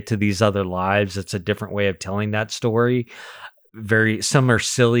have to get to these other lives. It's a different way of telling that story. Some are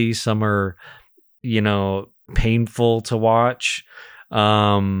silly, some are, you know, painful to watch.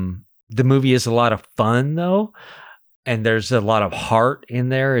 The movie is a lot of fun though, and there's a lot of heart in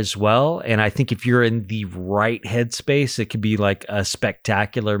there as well. And I think if you're in the right headspace, it could be like a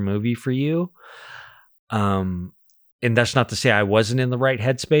spectacular movie for you. And that's not to say I wasn't in the right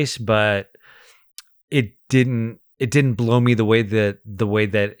headspace, but it didn't blow me the way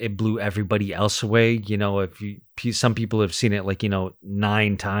that it blew everybody else away. You know, some people have seen it like, you know,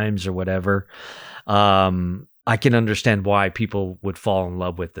 9 times or whatever. I can understand why people would fall in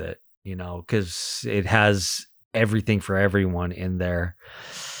love with it, you know, because it has everything for everyone in there.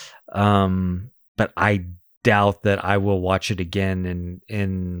 But I doubt that I will watch it again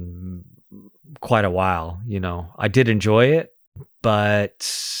in quite a while. You know, I did enjoy it, but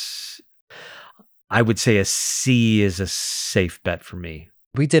I would say a C is a safe bet for me.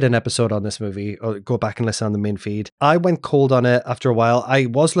 We did an episode on this movie, or go back and listen on the main feed. I went cold on it after a while. I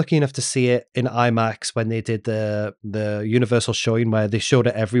was lucky enough to see it in IMAX when they did the Universal showing where they showed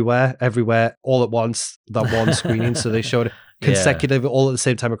it everywhere, all at once, that one screening. So they showed it consecutive all at the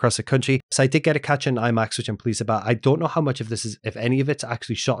same time across the country. So I did get a catch in IMAX, which I'm pleased about. I don't know how much of this is, if any of it's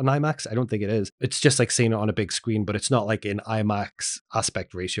actually shot in IMAX. I don't think it is. It's just like seeing it on a big screen, but it's not like in IMAX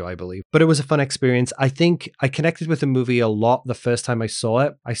aspect ratio, I believe. But it was a fun experience. I think I connected with the movie a lot the first time I saw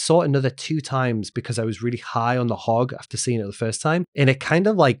it. I saw it another 2 times because I was really high on the hog after seeing it the first time. And it kind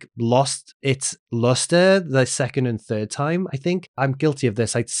of like lost its luster the second and third time, I think. I'm guilty of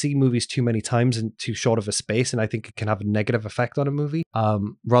this. I see movies too many times in too short of a space, and I think it can have a negative effect on a movie,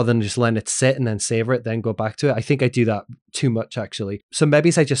 rather than just letting it sit and then savor it, then go back to it. I think I do that too much, actually. So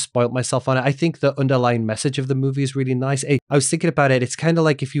maybe I just spoiled myself on it. I think the underlying message of the movie is really nice. I was thinking about it. It's kind of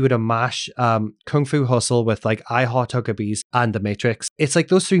like if you were to mash Kung Fu Hustle with like I Heart Huckabees and The Matrix. It's like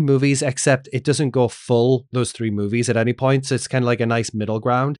those 3 movies, except it doesn't go full those 3 movies at any point. So it's kind of like a nice middle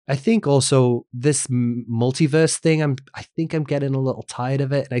ground. I think also this multiverse thing, I think I'm getting a little tired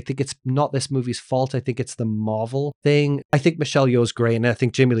of it. And I think it's not this movie's fault. I think it's the Marvel thing. I think Michelle Yeoh's great in it. I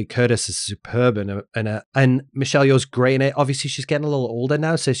think Jamie Lee Curtis is superb in it. And Michelle Yeoh's great in it. Obviously, she's getting a little older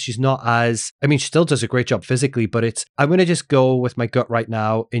now, so she's not as... I mean, she still does a great job physically, but I'm going to just go with my gut right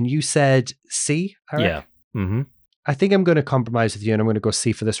now. And you said C, Eric? Yeah. Mm-hmm. I think I'm going to compromise with you, and I'm going to go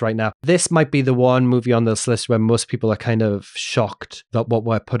C for this right now. This might be the one movie on this list where most people are kind of shocked that what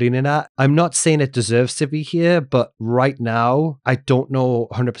we're putting it at. I'm not saying it deserves to be here, but right now, I don't know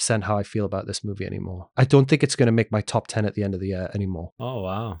 100% how I feel about this movie anymore. I don't think it's going to make my top 10 at the end of the year anymore. Oh,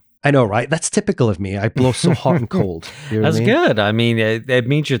 wow. I know, right? That's typical of me. I blow so hot and cold. You know That's what I mean? good. I mean, it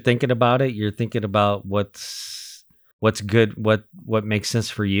means you're thinking about it. You're thinking about what's good, what makes sense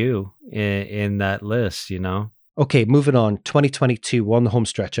for you in that list, you know? Okay, moving on. 2022, we're on the home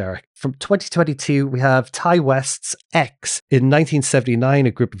stretch, Eric. From 2022, we have Ty West's X. In 1979,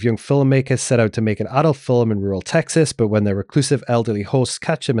 a group of young filmmakers set out to make an adult film in rural Texas, but when their reclusive elderly hosts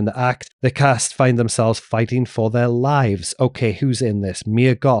catch them in the act, the cast find themselves fighting for their lives. Okay, who's in this?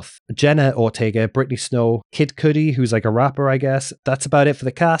 Mia Goth, Jenna Ortega, Brittany Snow, Kid Cudi, who's like a rapper, I guess. That's about it for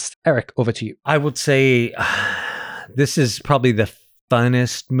the cast. Eric, over to you. I would say this is probably the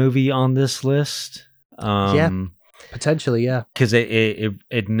funnest movie on this list. Yeah. Potentially, yeah. because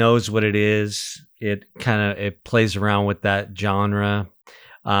it knows what it is. It plays around with that genre.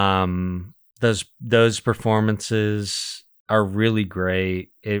 Those performances are really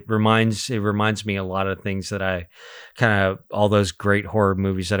great. It reminds me a lot of things that I all those great horror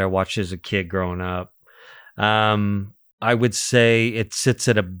movies that I watched as a kid growing up. I would say it sits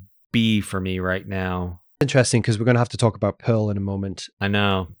at a B for me right now. Interesting, because we're going to have to talk about Pearl in a moment. I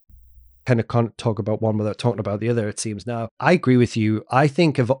know. Kind of can't talk about one without talking about the other, it seems now. I agree with you. I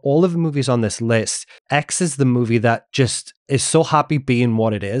think of all of the movies on this list, X is the movie that just is so happy being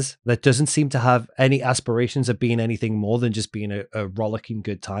what it is, that doesn't seem to have any aspirations of being anything more than just being a rollicking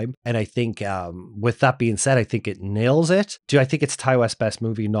good time. And I think with that being said, I think it nails it. Do I think it's Ty West's best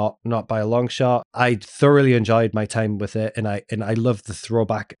movie? Not by a long shot. I thoroughly enjoyed my time with it, and I love the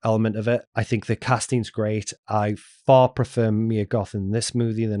throwback element of it. I think the casting's great. I far prefer Mia Goth in this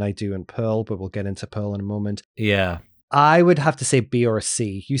movie than I do in Pearl, but we'll get into Pearl in a moment. Yeah. I would have to say B or a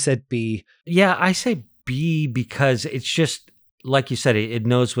C. You said B. Yeah, I say B because it's just, like you said, it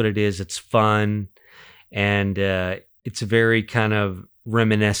knows what it is. It's fun. And it's very kind of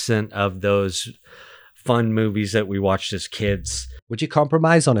reminiscent of those fun movies that we watched as kids. Would you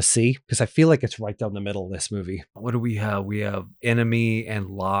compromise on a C? Because I feel like it's right down the middle of this movie. What do we have? We have Enemy and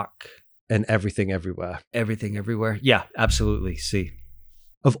Lock. And Everything Everywhere. Everything Everywhere. Yeah, absolutely. C.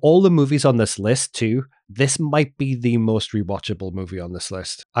 Of all the movies on this list, too, this might be the most rewatchable movie on this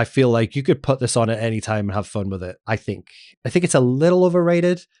list. I feel like you could put this on at any time and have fun with it. I think it's a little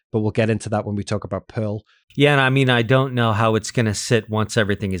overrated, but we'll get into that when we talk about Pearl. Yeah, and I mean, I don't know how it's going to sit once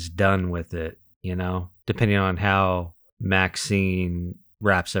everything is done with it, depending on how Maxine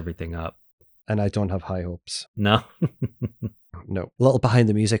wraps everything up. And I don't have high hopes. No. No. A little behind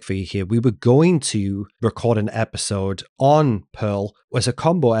the music for you here. We were going to record an episode on Pearl as a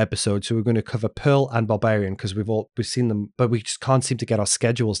combo episode. So we're going to cover Pearl and Barbarian because we've seen them, but we just can't seem to get our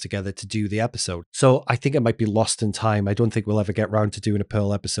schedules together to do the episode. So I think it might be lost in time. I don't think we'll ever get around to doing a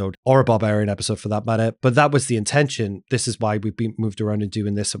Pearl episode or a Barbarian episode for that matter. But that was the intention. This is why we've been moved around and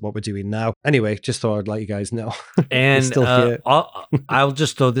doing this and what we're doing now. Anyway, just thought I'd let you guys know. And still here. I'll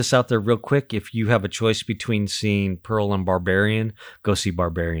just throw this out there real quick. If you have a choice between seeing Pearl and Barbarian, go see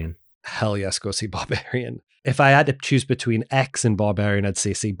Barbarian. Hell yes, go see Barbarian. If I had to choose between X and Barbarian, I'd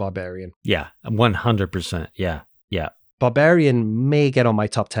say see Barbarian. Yeah, 100%. Yeah. Barbarian may get on my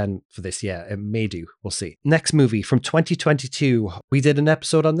top 10 for this year. It may do. We'll see. Next movie from 2022. We did an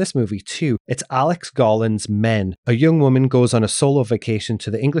episode on this movie too. It's Alex Garland's Men. A young woman goes on a solo vacation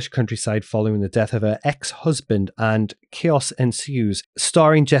to the English countryside following the death of her ex-husband, and chaos ensues.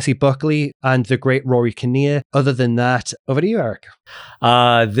 Starring Jessie Buckley and the great Rory Kinnear. Other than that, over to you, Eric.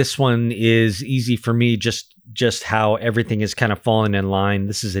 This one is easy for me, just how everything is kind of falling in line.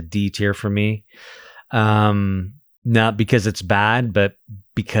 This is a D tier for me. Not because it's bad, but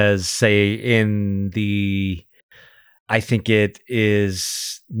because I think it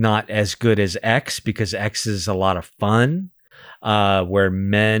is not as good as X, because X is a lot of fun. Where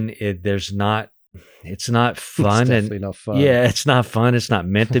Men, it's not fun. It's definitely not fun. Yeah, it's not fun. It's not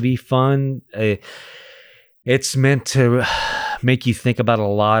meant to be fun. It's meant to make you think about a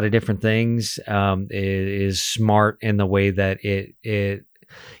lot of different things. It is smart in the way that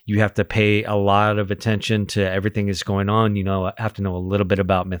you have to pay a lot of attention to everything that's going on. Have to know a little bit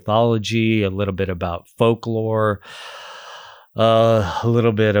about mythology, a little bit about folklore, a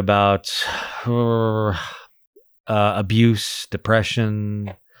little bit about abuse,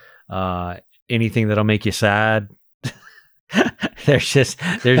 depression, anything that'll make you sad. There's just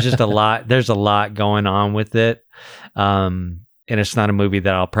a lot. There's a lot going on with it, and it's not a movie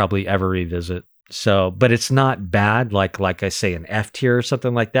that I'll probably ever revisit. So, but it's not bad, like I say, an F tier or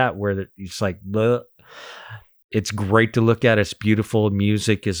something like that, where it's like, bleh. It's great to look at. It's beautiful.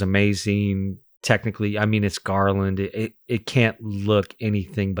 Music is amazing. Technically, I mean, it's Garland. It can't look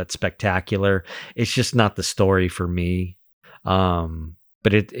anything but spectacular. It's just not the story for me.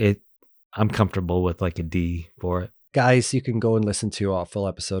 But I'm comfortable with like a D for it. Guys, you can go and listen to our full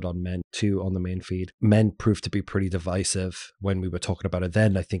episode on Men 2 on the main feed. Men proved to be pretty divisive when we were talking about it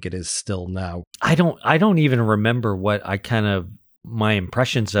then. I think it is still now. I don't even remember what my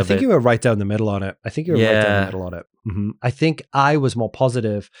impressions of it. I think you were right down the middle on it. Mm-hmm. I think I was more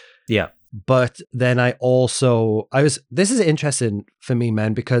positive. Yeah. But then this is interesting for me,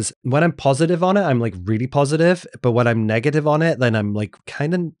 man, because when I'm positive on it, I'm like really positive. But when I'm negative on it, then I'm like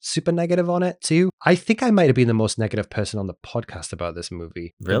kind of super negative on it too. I think I might have been the most negative person on the podcast about this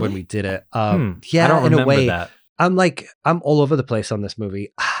movie. Really? When we did it. Yeah, I don't in a way. That. I'm all over the place on this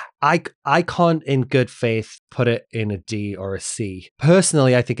movie. I can't in good faith put it in a D or a C.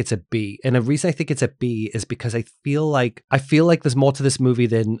 Personally, I think it's a B. And the reason I think it's a B is because I feel like there's more to this movie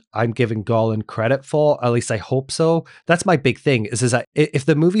than I'm giving Garland credit for. At least I hope so. That's my big thing is that if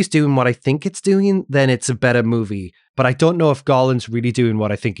the movie's doing what I think it's doing, then it's a better movie. But I don't know if Garland's really doing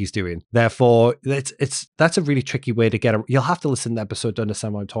what I think he's doing. Therefore, that's a really tricky way to get it. You'll have to listen to the episode to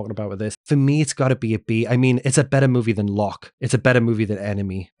understand what I'm talking about with this. For me, it's got to be a B. I mean, it's a better movie than Locke. It's a better movie than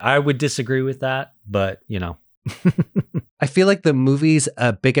Enemy. I would disagree with that, but you know. I feel like the movie's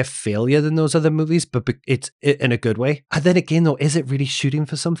a bigger failure than those other movies, but it's in a good way. And then again, though, is it really shooting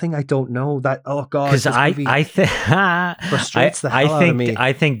for something? I don't know. That because I think frustrates the hell out of me.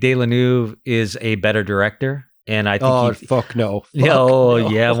 I think Villeneuve is a better director. And I think fuck no. Yeah,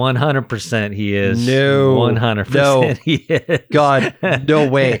 100% he is. No. 100% he is. God, no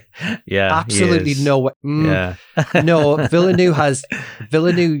way. Yeah. Absolutely no way. Yeah. No,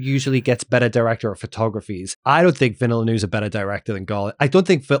 Villeneuve usually gets better director of photographies. I don't think Villeneuve's a better director than Garland. I don't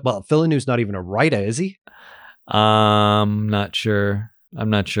think Villeneuve's not even a writer, is he? Not sure.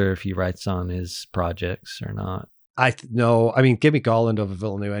 I'm not sure if he writes on his projects or not. No, I mean, give me Garland over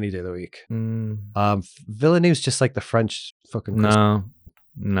Villeneuve any day of the week. Villeneuve's just like the French fucking. No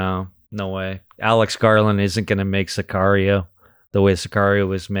way. Alex Garland isn't going to make Sicario the way Sicario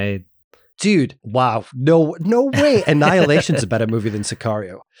was made. Dude, wow. No way. Annihilation's a better movie than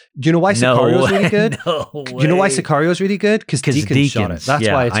Sicario. Do you know why Sicario's really good? No way. You know why Sicario's really good? Because Deakins shot it. That's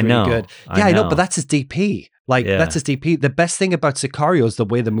why it's really good. Yeah, I know, but that's his DP. That's his DP. The best thing about Sicario is the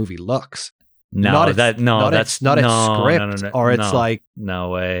way the movie looks. That's not its script, or it's like no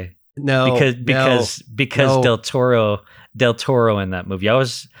way. No, because Del Toro in that movie. I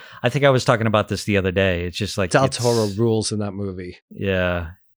think I was talking about this the other day. It's just like Del Toro rules in that movie. Yeah,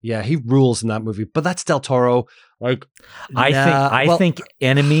 he rules in that movie. But that's Del Toro. Like, I think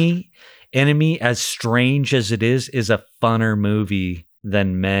Enemy, as strange as it is a funner movie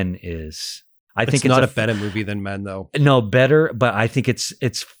than Men is. I think it's not a better movie than Men, though. No, better, but I think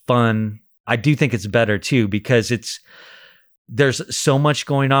it's fun. I do think it's better too because there's so much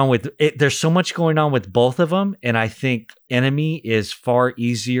going on with it. There's so much going on with both of them, and I think Enemy is far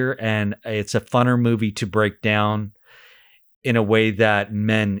easier and it's a funner movie to break down in a way that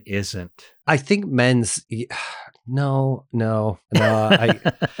Men isn't. I think Men's no. Out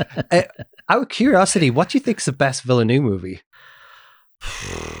of curiosity, what do you think is the best Villeneuve movie?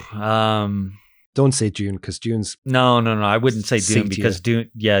 Don't say Dune because Dune's no. I wouldn't say Dune because Dune.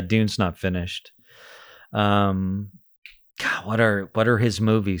 Dune's not finished. God, what are his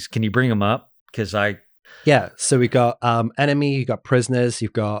movies? Can you bring them up? Because so we got Enemy, you got Prisoners,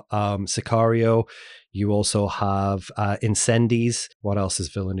 you've got Sicario, you also have Incendies. What else has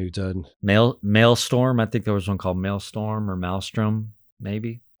Villeneuve done? Maelstrom. I think there was one called Maelstrom or Maelstrom,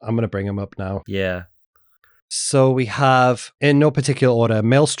 maybe. I'm gonna bring them up now. Yeah. So we have, in no particular order,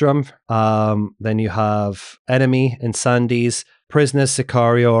 Maelstrom, then you have Enemy, Incendies, Prisoners,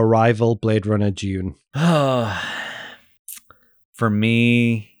 Sicario, Arrival, Blade Runner, Dune. For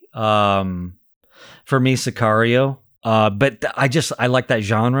me, Sicario. But I like that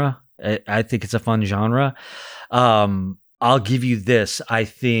genre. I think it's a fun genre. I'll give you this. I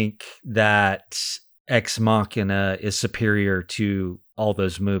think that Ex Machina is superior to all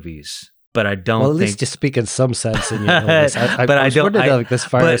those movies. But I don't. Well, at least you're speaking some sense in your illness. This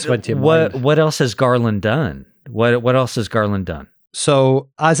virus went to your mind. What else has Garland done? What else has Garland done? So,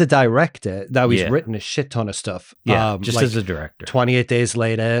 as a director, now he's written a shit ton of stuff. Yeah, just as a director. 28 Days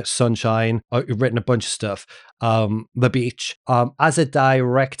Later, Sunshine, written a bunch of stuff. The Beach. As a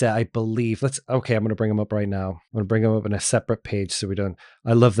director, I believe. I'm going to bring him up right now. I'm going to bring him up in a separate page so we don't.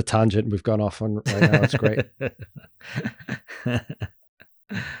 I love the tangent we've gone off on right now. It's great.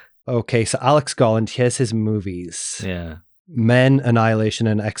 Okay, so Alex Garland, here's his movies. Yeah. Men, Annihilation,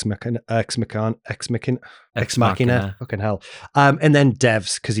 and Ex Machina. Fucking hell. And then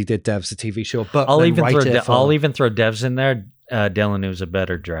Devs, because he did Devs, the TV show. But I'll even throw Devs in there. Villeneuve's a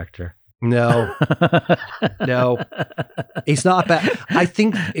better director. No, he's not a bad. I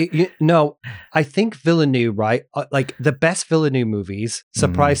think Villeneuve, right? Like the best Villeneuve movies,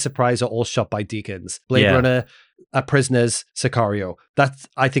 surprise, are all shot by Deakins. Blade Runner, Prisoners, Sicario.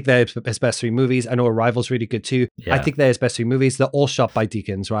 I think they're his best three movies. I know Arrival's really good too. Yeah. I think they're his best three movies. They're all shot by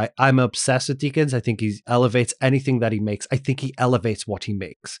Deakins, right? I'm obsessed with Deakins. I think he elevates anything that he makes. I think he elevates what he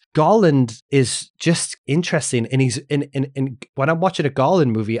makes. Garland is just interesting, and he's in when I'm watching a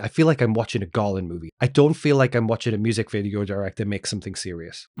Garland movie, I feel like I'm watching a Garland movie. I don't feel like I'm watching a music video director make something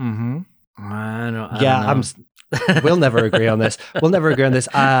serious. Mm-hmm. I don't know. We'll never agree on this.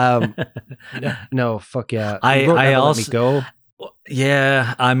 No, fuck yeah. I also Let Me Go.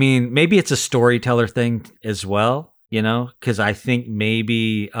 Yeah, I mean, maybe it's a storyteller thing as well, you know, because I think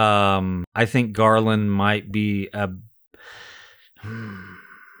maybe I think Garland might be a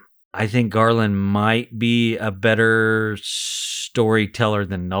I think Garland might be a better storyteller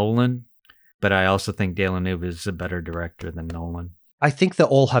than Nolan, but I also think Villeneuve is a better director than Nolan. I think they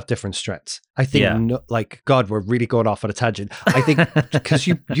all have different strengths. I think, Yeah. like, God, we're really going off on a tangent. I think because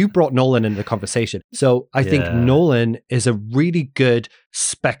you brought Nolan into the conversation. So I think Yeah. Nolan is a really good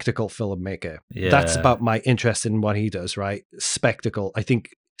spectacle filmmaker. That's Yeah. about my interest in what he does, right? Spectacle. I think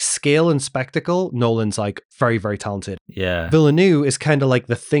scale and spectacle, Nolan's like very, very talented. Yeah. Villeneuve is kind of like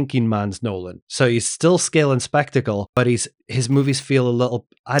the thinking man's Nolan. So he's still scale and spectacle, but his movies feel a little,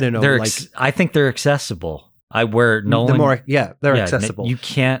 I don't know, I think they're accessible. Where Nolan, they're accessible.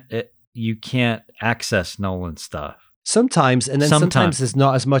 You can't access Nolan stuff Sometimes, and then sometimes there's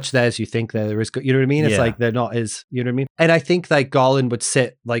not as much there as you think there is. You know what I mean? It's like they're not as, you know what I mean? And I think like Garland would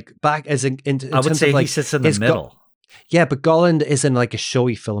sit like back as in I would say of, like, he sits in the middle. Yeah, but Garland isn't like a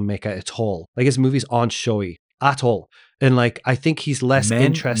showy filmmaker at all. Like his movies aren't showy at all. And like I think he's less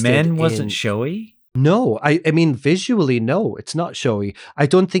interested. Men wasn't showy. No, I mean visually, no, it's not showy. I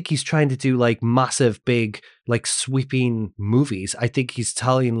don't think he's trying to do like massive, big, like sweeping movies. I think he's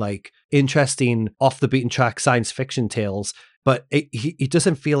telling like interesting, off the beaten track science fiction tales. But he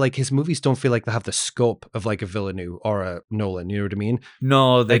doesn't feel like his movies don't feel like they have the scope of like a Villeneuve or a Nolan. You know what I mean?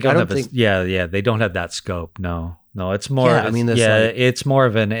 No, they don't have. Yeah, they don't have that scope. No, it's more. Yeah, I mean, it's more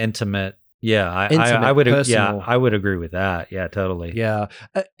of an intimate. Yeah, I would. Personal. Yeah, I would agree with that. Yeah, totally. Yeah,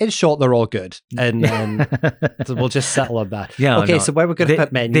 in short, they're all good, and so we'll just settle on that. Yeah. Okay, so where we're going to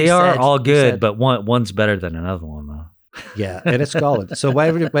put men? They are all good, but one's better than another one, though. Yeah, and it's Garland. So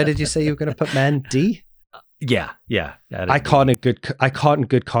where did you say you were going to put men? D. Yeah. I can't in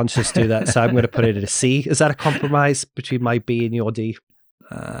good conscience do that, so I'm going to put it at a C. Is that a compromise between my B and your D?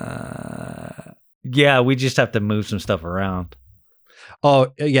 Yeah, we just have to move some stuff around.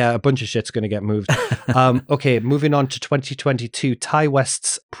 Oh, yeah, a bunch of shit's going to get moved. Okay, moving on to 2022, Ty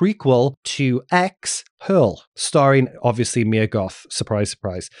West's prequel to X, Pearl, starring, obviously, Mia Goth. Surprise,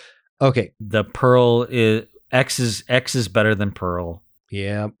 surprise. Okay. The Pearl is... X is better than Pearl.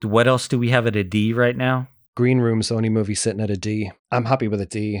 Yeah. What else do we have at a D right now? Green Room's the only movie sitting at a D. I'm happy with a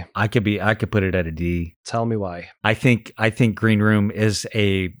D. I could put it at a D. Tell me why. I think Green Room is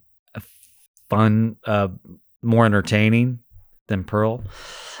a fun, more entertaining than Pearl.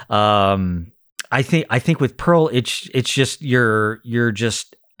 I think with Pearl, it's just you're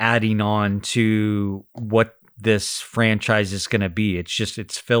just adding on to what this franchise is going to be.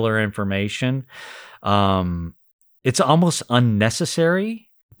 It's filler information. It's almost unnecessary,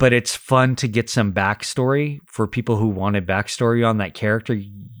 but it's fun to get some backstory for people who wanted backstory on that character.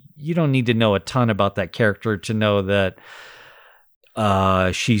 You don't need to know a ton about that character to know that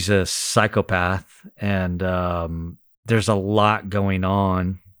she's a psychopath, and there's a lot going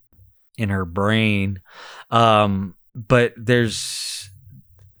on in her brain. But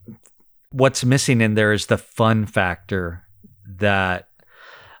what's missing in there is the fun factor that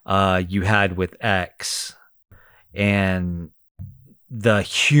you had with X, and the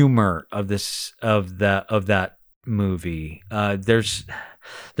humor of that movie.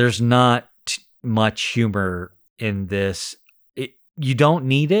 There's not much humor in this. You don't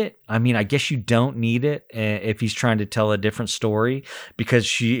need it. I mean, I guess you don't need it if he's trying to tell a different story, because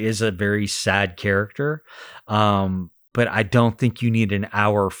she is a very sad character. But I don't think you need an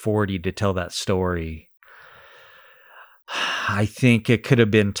hour 40 to tell that story. I think it could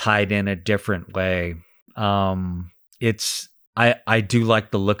have been tied in a different way. I do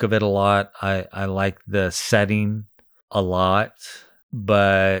like the look of it a lot. I like the setting a lot,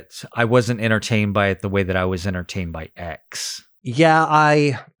 but I wasn't entertained by it the way that I was entertained by X. Yeah,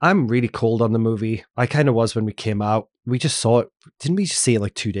 I'm really cold on the movie. I kind of was when we came out. We just saw it. Didn't we just see it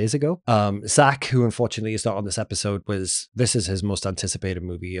like 2 days ago? Zach, who unfortunately is not on this episode, this is his most anticipated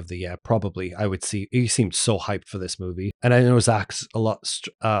movie of the year. Probably, I would see. He seemed so hyped for this movie. And I know Zach's a lot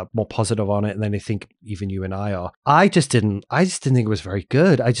more positive on it than I think even you and I are. I just didn't think it was very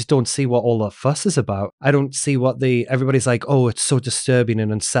good. I just don't see what all the fuss is about. I don't see what everybody's like, oh, it's so disturbing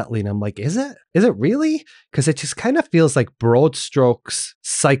and unsettling. I'm like, is it? Is it really? Because it just kind of feels like broad strokes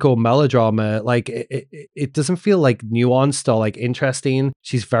psycho melodrama. Like it doesn't feel like nuanced or like interesting.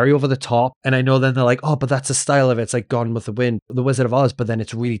 She's very over the top. And I know then they're like, oh, but that's the style of it. It's like Gone with the Wind, The Wizard of Oz, but then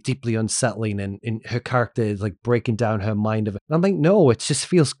it's really deeply unsettling, and her character is like breaking down her mind of it. And I'm like, no, it just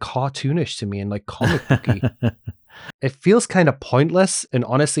feels cartoonish to me and like comic booky. It feels kind of pointless, and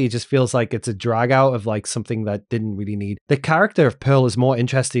honestly, it just feels like it's a drag out of like something that didn't really need. The character of Pearl is more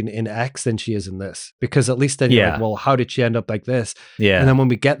interesting in X than she is in this, because at least then you're like, well, how did she end up like this? Yeah. And then when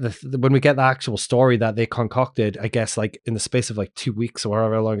we get the actual story that they concocted, I guess like in the space of like 2 weeks or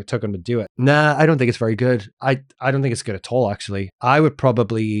however long it took them to do it. Nah, I don't think it's very good. I don't think it's good at all. Actually, I would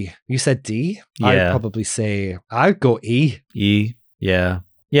probably. You said D. Yeah. I'd probably say I'd go E. E. Yeah.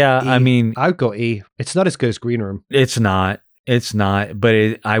 Yeah, E. I mean, I'd go E. It's not as good as Green Room. It's not,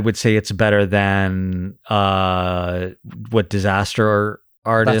 but I would say it's better than what Disaster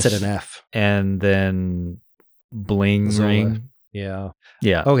Artist. That's at an F. And then Bling Zola. Ring. Yeah.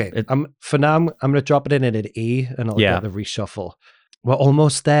 Okay. For now, I'm going to drop it in at an E, and I'll get the reshuffle. We're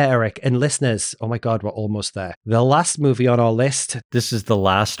almost there, Eric. And listeners, oh my God, we're almost there. The last movie on our list. This is the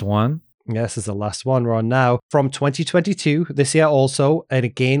last one. Yes, this is the last one we're on now. From 2022, this year also. And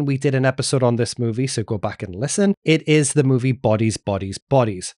again, we did an episode on this movie, so go back and listen. It is the movie Bodies, Bodies,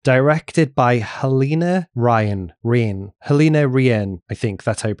 Bodies. Directed by Helena Ryan. Helena Rien, I think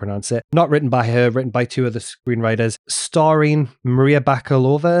that's how you pronounce it. Not written by her, written by two other screenwriters. Starring Maria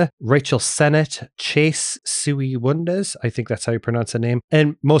Bakalova, Rachel Sennett, Chase Sui Wonders. I think that's how you pronounce her name.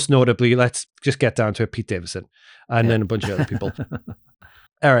 And most notably, let's just get down to it, Pete Davidson. And then a bunch of other people.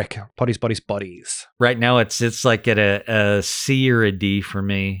 Eric, Bodies, Bodies, Bodies. Right now, it's like at a C or a D for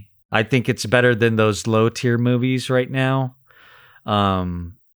me. I think it's better than those low tier movies right now.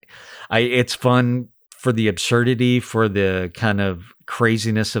 It's fun for the absurdity, for the kind of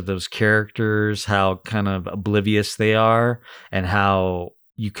craziness of those characters, how kind of oblivious they are, and how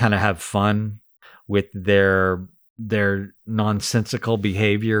you kind of have fun with their nonsensical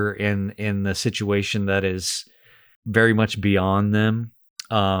behavior in the situation that is very much beyond them.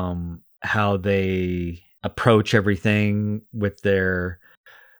 How they approach everything with their,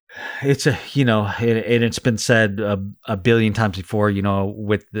 it's been said a billion times before,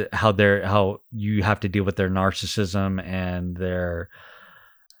 with how you have to deal with their narcissism and their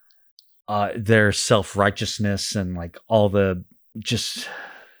self-righteousness and like all the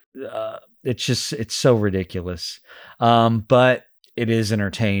it's so ridiculous. But it is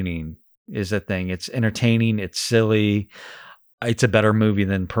entertaining is the thing. It's entertaining. It's silly. It's a better movie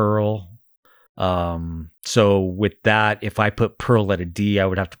than Pearl. So with that, if I put Pearl at a D, I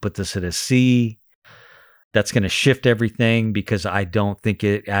would have to put this at a C. That's going to shift everything because I don't think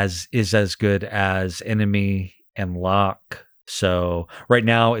it is as good as Enemy and Locke. So right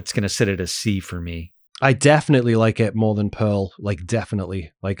now it's going to sit at a C for me. I definitely like it more than Pearl.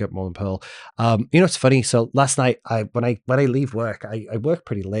 Definitely like it more than Pearl. It's funny. So last night, when I leave work, I work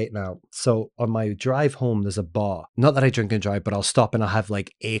pretty late now. So on my drive home, there's a bar. Not that I drink and drive, but I'll stop and I'll have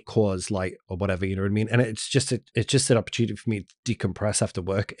like a Coors Light or whatever. You know what I mean? And it's just an opportunity for me to decompress after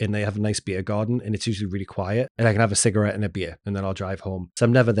work. And they have a nice beer garden, and it's usually really quiet. And I can have a cigarette and a beer, and then I'll drive home. So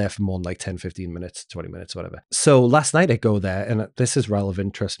I'm never there for more than like 10, 15 minutes, 20 minutes, whatever. So last night I go there, and this is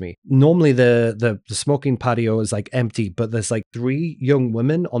relevant. Trust me. Normally the smoking patio is like empty, but there's like 3 young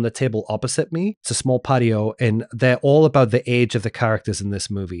women on the table opposite me. It's a small patio, and they're all about the age of the characters in this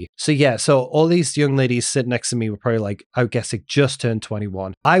movie. So all these young ladies sitting next to me were probably like, I guess like just turned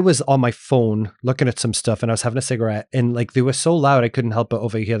 21. I was on my phone looking at some stuff, and I was having a cigarette, and like they were so loud I couldn't help but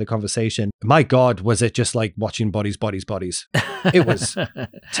overhear the conversation. My God, was it just like watching Bodies, Bodies, Bodies. It was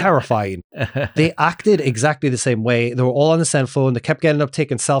terrifying. They acted exactly the same way. They were all on the cell phone. They kept getting up,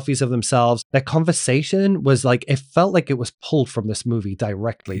 taking selfies of themselves. Their conversation was like, it felt like it was pulled from this movie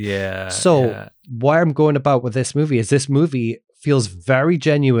directly. Yeah. So where I'm going about with this movie is this movie feels very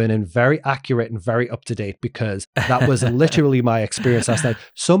genuine and very accurate and very up to date, because that was literally my experience last night.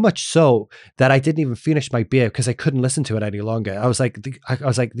 So much so that I didn't even finish my beer because I couldn't listen to it any longer. I was like,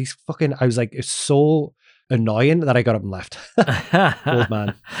 it's so annoying that I got up and left.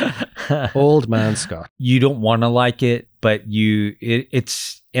 Old man Scott. You don't want to like it, but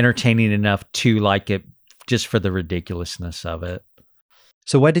it's entertaining enough to like it just for the ridiculousness of it.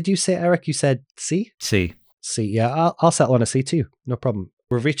 So where did you say, Eric? You said C? C. Yeah, I'll settle on a C too. No problem.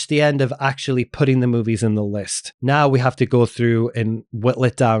 We've reached the end of actually putting the movies in the list. Now we have to go through and whittle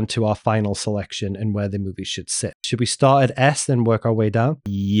it down to our final selection and where the movies should sit. Should we start at S and work our way down?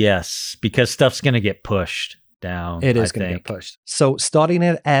 Yes, because stuff's going to get pushed down. It is going to get pushed. So starting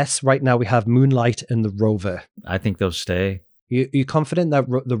at S, right now we have Moonlight and The Rover. I think those stay. You confident that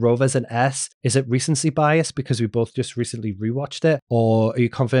The Rover's an S? Is it recency bias because we both just recently rewatched it? Or are you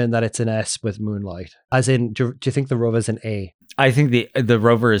confident that it's an S with Moonlight? As in, do you think The Rover's an A? I think the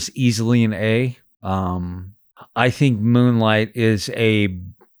Rover is easily an A. I think Moonlight is a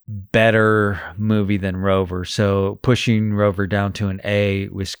better movie than Rover. So pushing Rover down to an A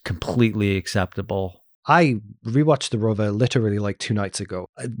was completely acceptable. I rewatched The Rover literally like 2 nights ago.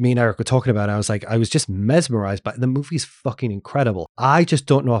 Me and Eric were talking about it. I was just mesmerized by it. The movie's fucking incredible. I just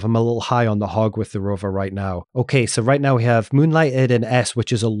don't know if I'm a little high on the hog with The Rover right now. Okay, so right now we have Moonlighted and S,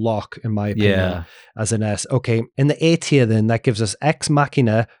 which is a lock in my opinion as an S. Okay, in the A tier then, that gives us Ex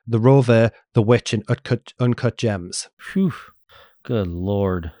Machina, The Rover, The Witch, and Uncut Gems. Phew. Good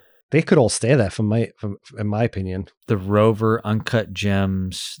Lord. They could all stay there in my opinion. The Rover, Uncut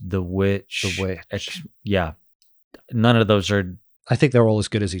Gems, The Witch. The Witch. Yeah. None of those are... I think they're all as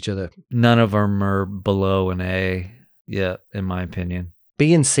good as each other. None of them are below an A. Yeah, in my opinion.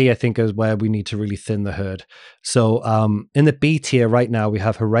 B and C, I think, is where we need to really thin the herd. So in the B tier right now, we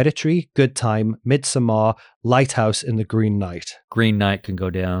have Hereditary, Good Time, Midsommar, Lighthouse, and The Green Knight. Green Knight can go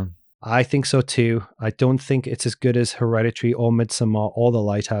down. I think so too. I don't think it's as good as Hereditary or Midsommar or The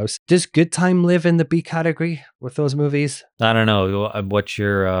Lighthouse. Does Good Time live in the B category with those movies? I don't know. What's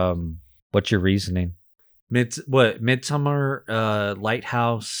your reasoning? Midsommar,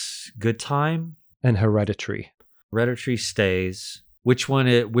 Lighthouse, Good Time, and Hereditary. Hereditary stays. Which one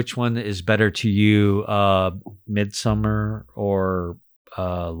is better to you, Midsommar or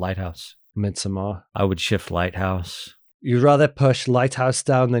Lighthouse? Midsommar. I would shift Lighthouse. You'd rather push Lighthouse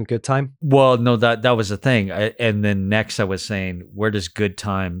down than Good Time? Well, no, that was the thing. And then next I was saying, where does Good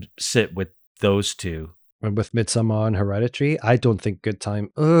Time sit with those two? And with Midsommar and Hereditary, I don't think Good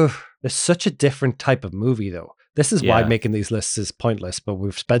Time. Ugh, there's such a different type of movie, though. This is why making these lists is pointless, but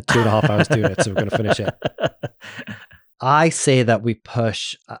we've spent 2.5 hours doing it, so we're going to finish it. I say that we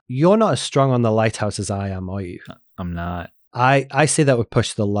push... You're not as strong on The Lighthouse as I am, are you? I'm not. I say that we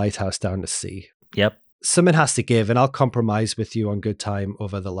push The Lighthouse down to C. Yep. Something has to give, and I'll compromise with you on Good Time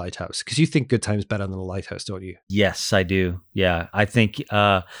over The Lighthouse, because you think Good Time's better than The Lighthouse, don't you? Yes, I do. Yeah, I think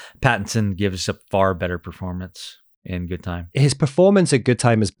Pattinson gives a far better performance in Good Time. His performance at Good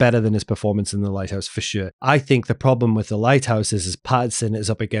Time is better than his performance in The Lighthouse, for sure. I think the problem with The Lighthouse is Pattinson is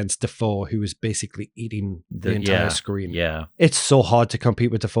up against Dafoe, who is basically eating the entire screen. Yeah. It's so hard to compete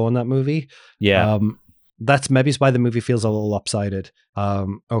with Dafoe in that movie. Yeah. That's maybe why the movie feels a little lopsided.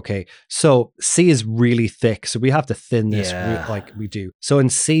 Okay, so C is really thick, so we have to thin this like we do. So in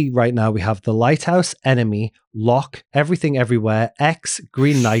C right now, we have The Lighthouse, Enemy, Lock, Everything Everywhere, X,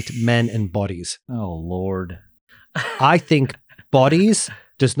 Green Knight, Men, and Bodies. Oh, Lord. I think Bodies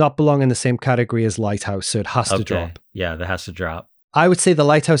does not belong in the same category as Lighthouse, so it has to drop. Yeah, that has to drop. I would say The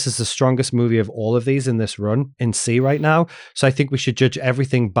Lighthouse is the strongest movie of all of these in this run in C right now. So I think we should judge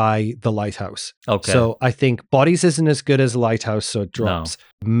everything by The Lighthouse. Okay. So I think Bodies isn't as good as Lighthouse, so it drops.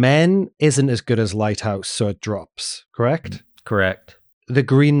 No. Men isn't as good as Lighthouse, so it drops. Correct? Correct. The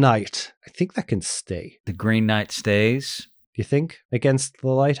Green Knight, I think that can stay. The Green Knight stays. You think? Against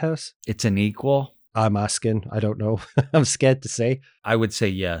The Lighthouse? It's an equal? I'm asking. I don't know. I'm scared to say. I would say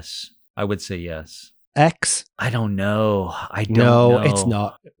yes. X? I don't know. No, it's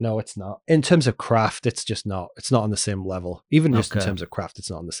not. No, it's not. In terms of craft, it's just not. It's not on the same level. Even just in terms of craft, it's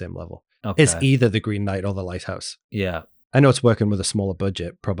not on the same level. Okay. It's either The Green Knight or The Lighthouse. Yeah. I know it's working with a smaller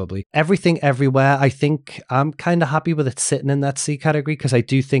budget, probably. Everything Everywhere, I think I'm kind of happy with it sitting in that C category because I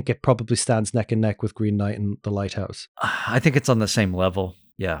do think it probably stands neck and neck with Green Knight and The Lighthouse. I think it's on the same level.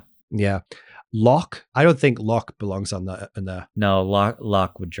 Yeah. Yeah. Lock? I don't think Lock belongs on that in there. No,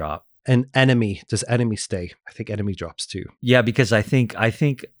 Lock would drop. And Enemy, does Enemy stay? I think Enemy drops too. Yeah, because I think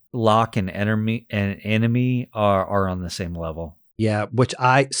Lock and Enemy are on the same level. Yeah,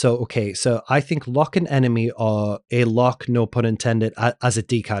 so I think Lock and Enemy are a lock, no pun intended, as a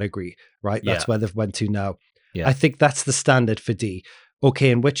D category, right? That's where they've went to now. Yeah. I think that's the standard for D. Okay,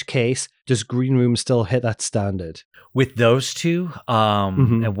 in which case, does Green Room still hit that standard? With those two,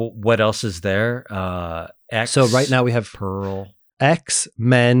 and what else is there? X. So right now we have Pearl. X,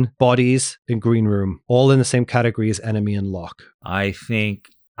 Men, Bodies, and Green Room, all in the same category as Enemy and Lock. I think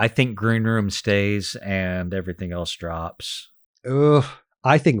Green Room stays and everything else drops. Ugh,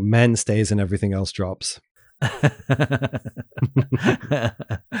 I think Men stays and everything else drops.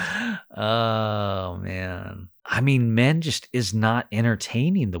 Oh man, I mean, Men just is not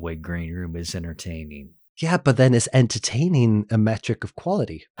entertaining the way Green Room is entertaining. Yeah, but then is entertaining a metric of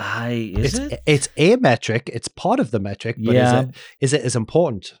quality? Is it? It's a metric. It's part of the metric, but is it as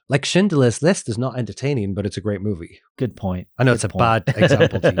important? Like Schindler's List is not entertaining, but it's a great movie. Good point. I know it's a bad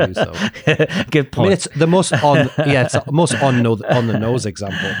example to use, though. Good point. I mean, it's the most on the nose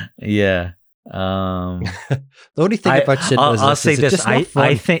example. Yeah. The only thing about Schindler's I'll List say is this. It's just not fun.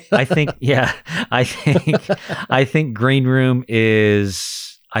 I think Green Room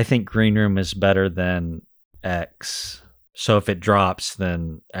is better than X. So if it drops,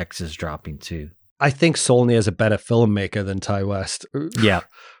 then X is dropping too. I think Saulnier is a better filmmaker than Ty West. Yeah.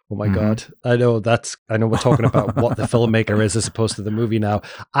 Oh my God. I know we're talking about what the filmmaker is as opposed to the movie now.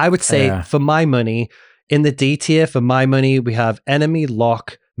 I would say for my money, in the D tier, for my money, we have Enemy,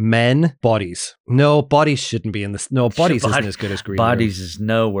 Lock, Men, Bodies. No, Bodies shouldn't be in this. No, Bodies isn't as good as Green Bodies Room. is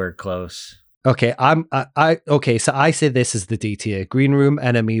nowhere close. Okay, okay, so I say this is the D tier. Green Room,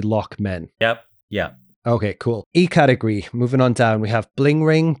 Enemy, Lock, Men. Yep. Okay, cool. E category, moving on down, we have Bling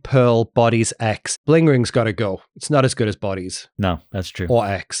Ring, Pearl, Bodies, X. Bling Ring's got to go. It's not as good as Bodies. No, that's true. Or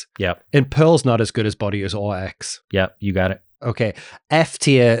X. Yep. And Pearl's not as good as Bodies or X. Yep, you got it. Okay, F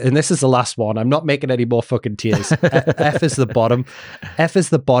tier, and this is the last one. I'm not making any more fucking tiers. F is the bottom. F is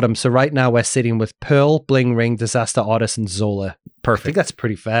the bottom. So right now we're sitting with Pearl, Bling Ring, Disaster Artist, and Zola. Perfect. I think that's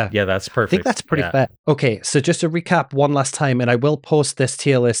pretty fair. Yeah, that's perfect. I think that's pretty fair. Okay, so just to recap one last time, and I will post this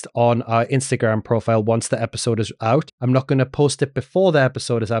tier list on our Instagram profile once the episode is out. I'm not going to post it before the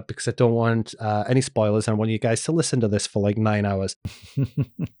episode is out because I don't want any spoilers. I want you guys to listen to this for like 9 hours.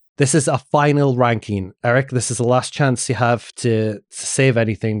 This is a final ranking. Eric, this is the last chance you have to save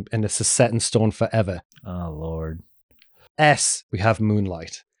anything, and this is set in stone forever. Oh, Lord. S, we have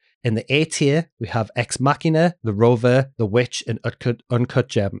Moonlight. In the A tier, we have Ex Machina, The Rover, The Witch, and Uncut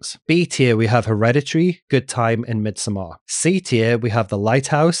Gems. B tier, we have Hereditary, Good Time, and Midsommar. C tier, we have The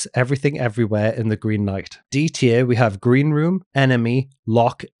Lighthouse, Everything Everywhere, and The Green Knight. D tier, we have Green Room, Enemy,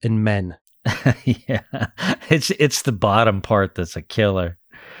 Lock, and Men. Yeah, it's the bottom part that's a killer.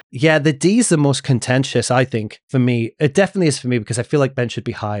 Yeah, the D's the most contentious, I think, for me. It definitely is for me because I feel like Ben should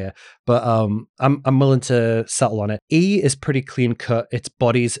be higher, but I'm willing to settle on it. E is pretty clean cut. It's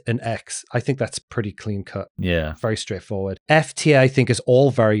Bodies and X. I think that's pretty clean cut. Yeah. Very straightforward. F tier, I think, is all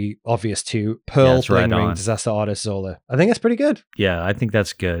very obvious too. Pearl, Bling Ring, Disaster Artist, Zola. I think that's pretty good. Yeah, I think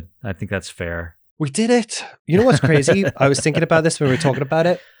that's good. I think that's fair. We did it. You know what's crazy? I was thinking about this when we were talking about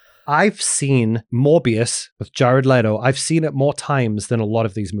it. I've seen Morbius with Jared Leto. I've seen it more times than a lot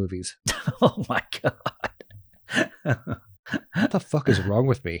of these movies. Oh my God. What the fuck is wrong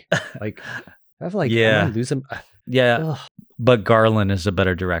with me? Like, I've like, yeah. I'm losing. Yeah. Ugh. But Garland is a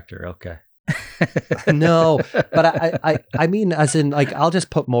better director. Okay. No, but I mean, as in, like, I'll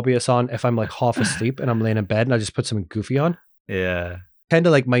just put Morbius on if I'm like half asleep and I'm laying in bed and I just put something goofy on. Yeah. Kind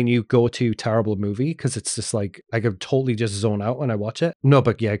of like my new go-to terrible movie because it's just like I could totally just zone out when I watch it. No,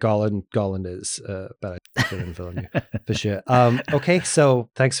 but yeah, Garland is better than Villeneuve for sure. Okay, so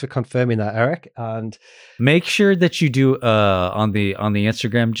thanks for confirming that, Eric. And make sure that you do on the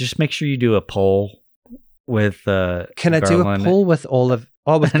Instagram. Just make sure you do a poll with. Can I do a poll with all of?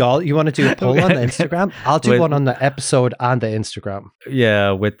 Oh, with Garland? You want to do a poll on the Instagram? I'll do one on the episode and the Instagram.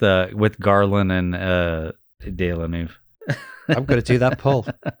 Yeah, with Garland and Villeneuve. I'm going to do that poll.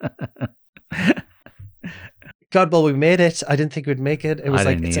 God, well, we made it. I didn't think we'd make it. It was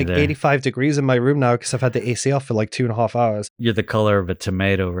it's like 85 degrees in my room now because I've had the AC off for like 2.5 hours. You're the color of a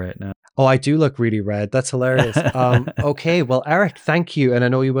tomato right now. Oh, I do look really red. That's hilarious. Okay, well, Eric, thank you. And I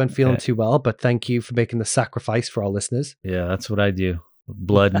know you weren't feeling too well, but thank you for making the sacrifice for our listeners. Yeah, that's what I do.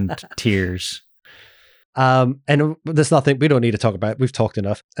 Blood and tears. And there's nothing we don't need to talk about. We've talked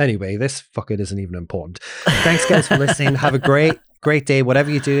enough. Anyway, this fucking isn't even important. Thanks guys for listening. Have a great day, whatever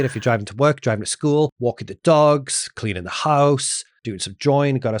you do. If you're driving to work, driving to school, walking the dogs, cleaning the house, doing some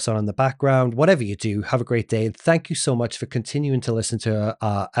drawing, got us on in the background, whatever you do, have a great day. And thank you so much for continuing to listen to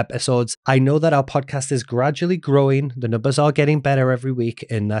our episodes. I know that our podcast is gradually growing. The numbers are getting better every week.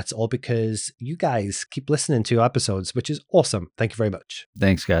 And that's all because you guys keep listening to our episodes, which is awesome. Thank you very much.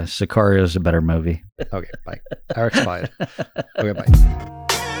 Thanks, guys. Sicario is a better movie. Okay, bye. Eric's fired. Okay, bye.